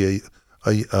cocky,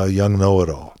 a young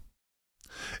know-it-all.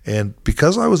 And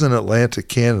because I was in Atlantic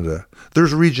Canada,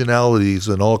 there's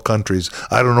regionalities in all countries.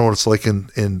 I don't know what it's like in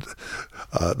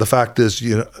the fact is,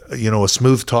 you know, a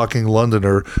smooth-talking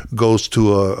Londoner goes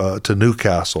to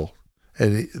Newcastle,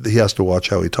 and he has to watch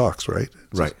how he talks, right?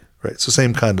 Right. Right. It's the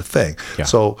same kind of thing. Yeah.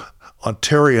 So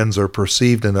Ontarians are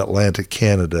perceived in Atlantic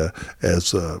Canada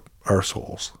as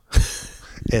arseholes.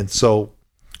 And so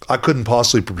I couldn't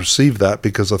possibly perceive that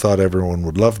because I thought everyone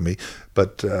would love me.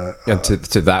 But and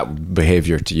to that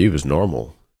behavior to you was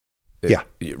normal. Yeah.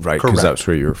 Right, because that's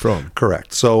where you were from.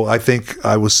 Correct. So I think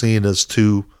I was seen as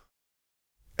too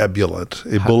ebullient.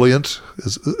 Ebullient?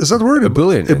 Is that the word?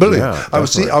 Ebullient. Ebullient. Yeah,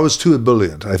 I was too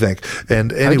ebullient, I think.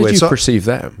 And anyway, how did you perceive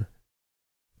them?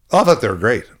 I thought they were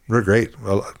great. They're great.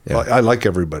 I like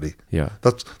everybody. Yeah.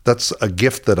 That's a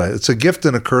gift it's a gift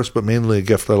and a curse, but mainly a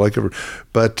gift. I like it.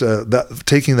 But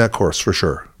taking that course for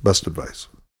sure, best advice.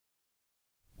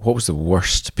 What was the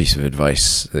worst piece of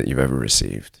advice that you've ever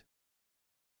received?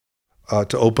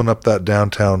 To open up that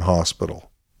downtown hospital,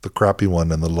 the crappy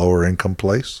one in the lower income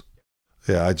place.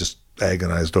 Yeah, I just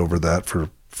agonized over that for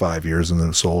 5 years and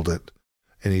then sold it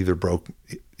and either broke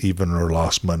even or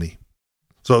lost money.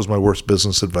 So that was my worst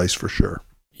business advice for sure.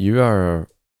 You're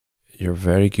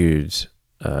very good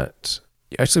at,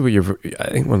 actually I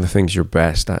think one of the things you're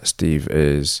best at, Steve,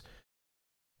 is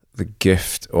the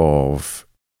gift of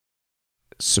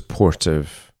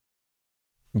supportive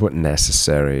but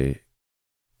necessary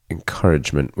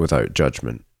encouragement without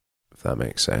judgment, if that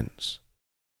makes sense.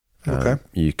 Okay.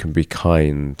 You can be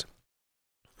kind,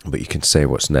 but you can say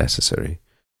what's necessary.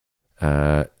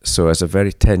 So as a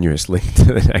very tenuous link to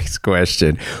the next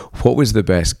question, what was the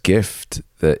best gift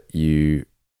that you,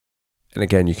 and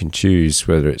again, you can choose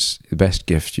whether it's the best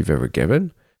gift you've ever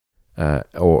given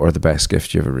or the best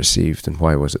gift you ever received, and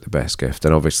why was it the best gift?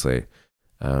 And obviously,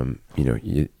 you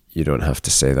don't have to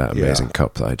say that amazing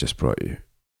cup that I just brought you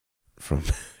from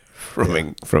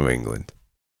England.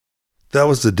 That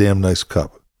was the damn nice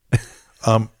cup.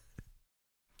 I've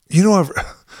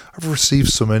received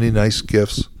so many nice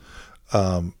gifts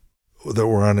that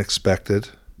were unexpected.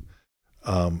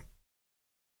 Some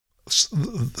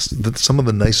of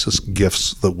the nicest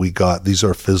gifts that we got, these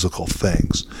are physical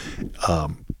things.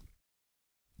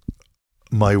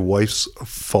 My wife's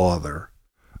father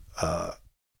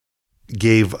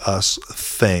gave us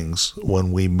things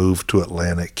when we moved to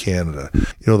Atlantic Canada.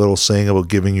 You know that old saying about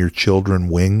giving your children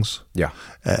wings? Yeah.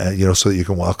 So that you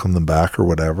can welcome them back or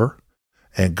whatever.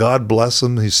 And God bless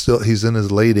him. He's in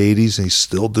his late 80s and he's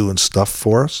still doing stuff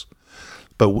for us.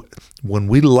 But when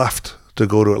we left to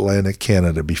go to Atlantic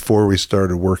Canada, before we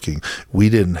started working, we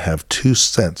didn't have 2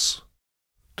 cents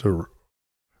to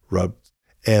rub.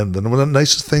 And one of the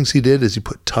nicest things he did is he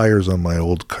put tires on my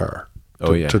old car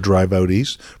to drive out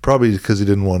east. Probably because he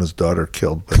didn't want his daughter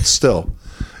killed, but still,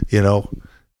 he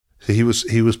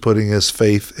was putting his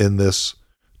faith in this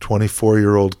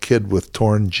 24-year-old kid with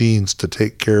torn jeans to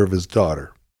take care of his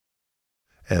daughter.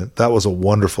 And that was a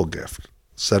wonderful gift.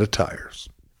 Set of tires.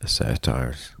 A set of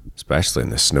tires, especially in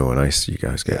the snow and ice you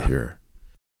guys get here.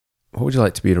 What would you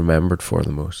like to be remembered for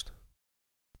the most?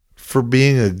 For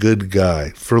being a good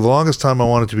guy. For the longest time, I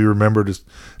wanted to be remembered as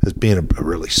being a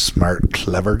really smart,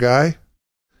 clever guy,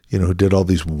 who did all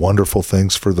these wonderful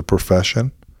things for the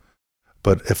profession.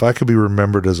 But if I could be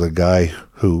remembered as a guy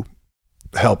who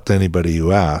helped anybody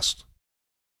who asked,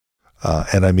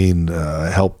 and I mean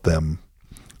helped them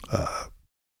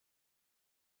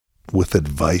with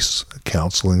advice,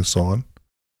 counseling, and so on,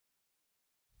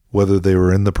 whether they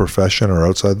were in the profession or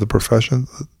outside the profession,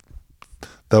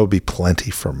 that would be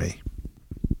plenty for me.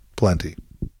 Plenty.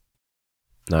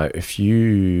 Now,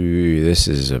 this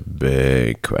is a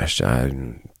big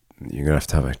question. You're going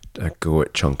to have a go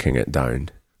at chunking it down.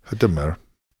 It doesn't matter.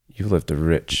 You've lived a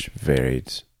rich,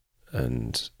 varied,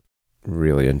 and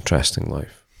really interesting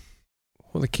life.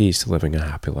 What are the keys to living a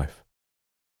happy life?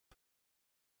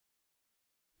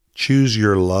 Choose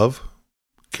your love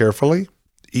carefully.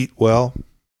 Eat well.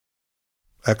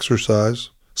 Exercise.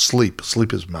 Sleep.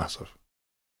 Sleep is massive.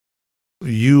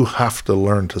 You have to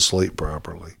learn to sleep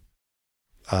properly.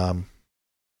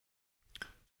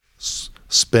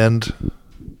 Spend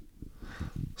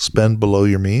below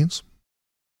your means,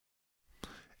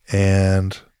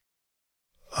 and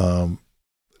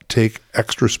take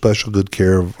extra special good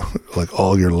care of like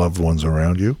all your loved ones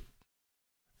around you.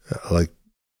 Like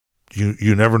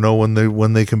you never know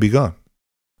when they can be gone.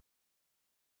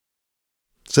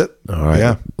 That's it. All right.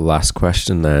 Yeah. Last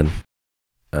question then.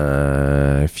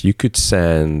 If you could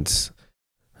send,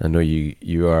 I know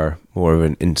you are more of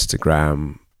an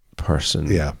Instagram person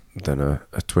than a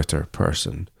Twitter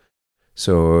person.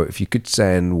 So if you could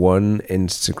send one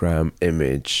Instagram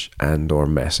image and or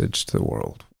message to the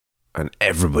world and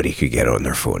everybody could get on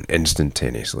their phone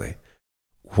instantaneously,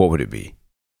 what would it be?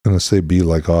 I'm going to say be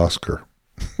like Oscar.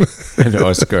 And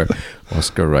Oscar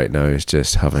right now is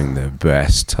just having the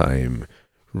best time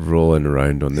rolling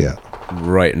around on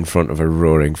right in front of a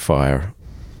roaring fire,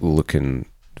 looking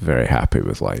very happy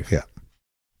with life. Yeah.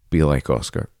 Be like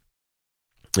Oscar.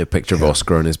 A picture of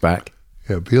Oscar on his back.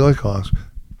 Yeah, be like Oscar.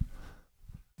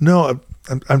 No,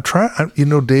 I'm trying.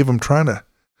 Dave, I'm trying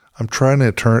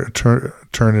to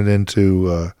turn it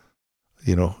into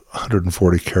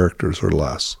 140 characters or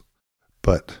less.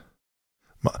 But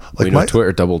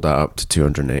Twitter doubled that up to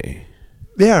 280.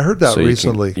 Yeah, I heard that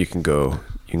recently. You can go.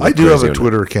 I do have a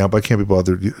Twitter account, but I can't be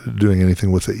bothered doing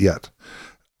anything with it yet.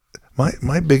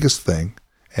 My biggest thing,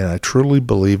 and I truly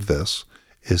believe this,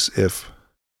 is if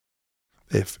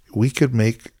we could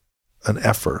make an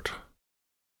effort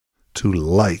to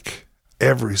like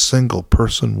every single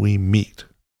person we meet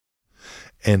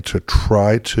and to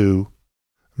try to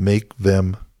make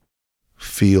them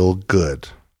feel good.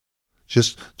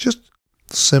 Just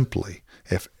simply.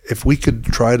 If we could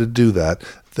try to do that,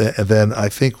 then I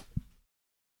think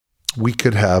we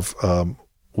could have a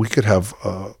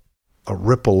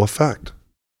ripple effect.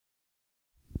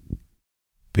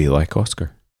 Be like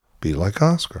Oscar. Be like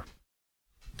Oscar.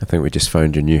 I think we just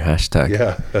found your new hashtag.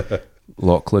 Yeah.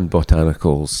 Lachlan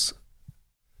Botanicals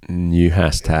new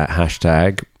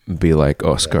hashtag be like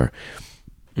Oscar.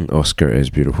 Yeah. Oscar is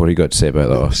beautiful. What do you got to say about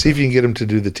that, Oscar? See if you can get him to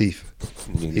do the teeth.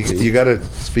 You got to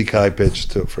speak high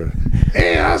pitched to it for.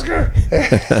 Hey, Oscar!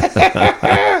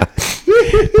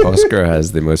 Oscar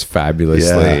has the most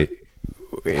fabulously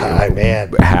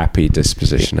happy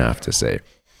disposition, I have to say.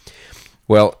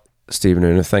 Well, Stephen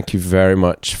Noonan, thank you very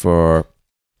much for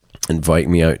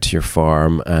inviting me out to your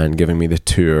farm and giving me the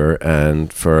tour,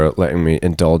 and for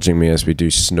indulging me as we do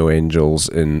snow angels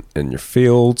in your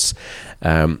fields,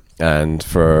 and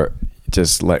for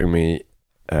just letting me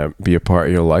be a part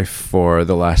of your life for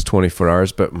the last 24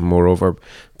 hours, but moreover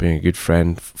being a good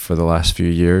friend for the last few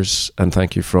years. And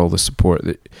thank you for all the support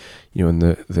that and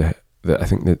the I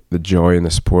think that the joy and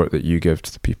the support that you give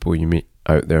to the people you meet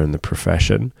out there in the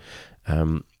profession.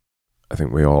 I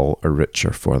think we all are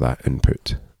richer for that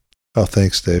input. Oh,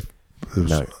 thanks, Dave.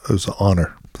 It was an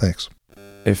honor. Thanks.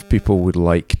 if people would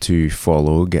like to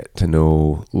follow, get to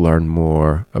know, learn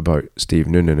more about Steve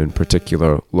Noonan, in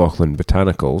particular Lachlan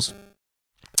Botanicals,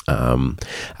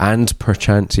 and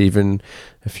perchance even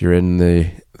if you're in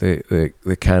the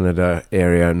Canada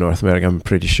area, North America, I'm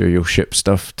pretty sure you'll ship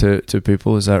stuff to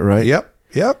people. Is that right? Yep.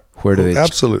 Where do they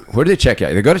absolutely? Where do they check you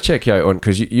out? They got to check you out on,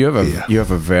 because you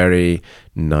have a very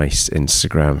nice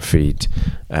Instagram feed,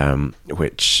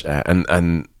 which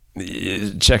and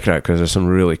check it out because there's some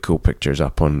really cool pictures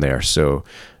up on there. So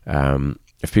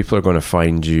if people are going to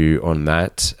find you on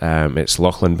that, it's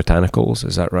Lachlan Botanicals.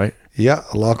 Is that right? Yeah,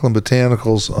 Lachlan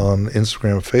Botanicals on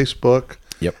Instagram and Facebook.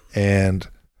 Yep. And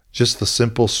just the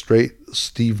simple, straight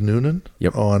Steve Noonan.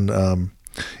 Yep. On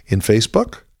in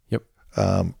Facebook. Yep.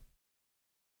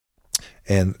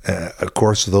 And of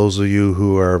course, those of you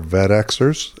who are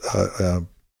VetXers,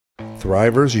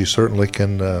 Thrivers, you certainly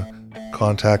can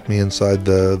contact me inside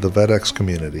the VetX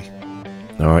community.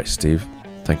 All right, Steve.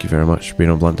 Thank you very much for being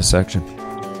on Blunt Dissection.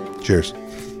 Cheers.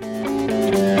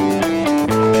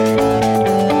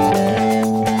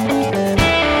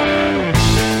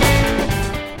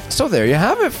 So there you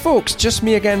have it, folks. Just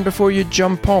me again before you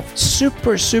jump off.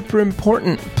 Super, super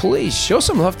important. Please show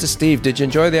some love to Steve. Did you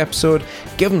enjoy the episode?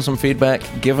 Give him some feedback.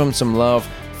 Give him some love.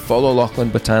 Follow Lachlan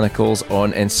Botanicals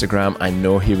on Instagram. I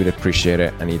know he would appreciate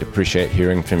it, and he'd appreciate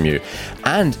hearing from you.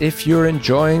 And if you're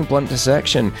enjoying Blunt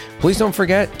Dissection, please don't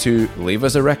forget to leave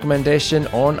us a recommendation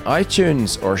on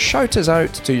iTunes or shout us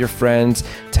out to your friends.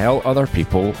 Tell other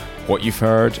people what you've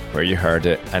heard, where you heard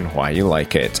it, and why you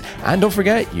like it. And don't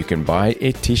forget, you can buy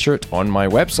a t-shirt on my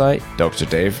website,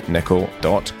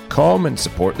 drdavenicol.com, and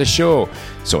support the show.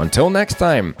 So until next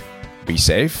time, be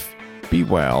safe, be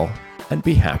well, and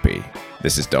be happy.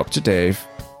 This is Dr. Dave,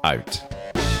 out.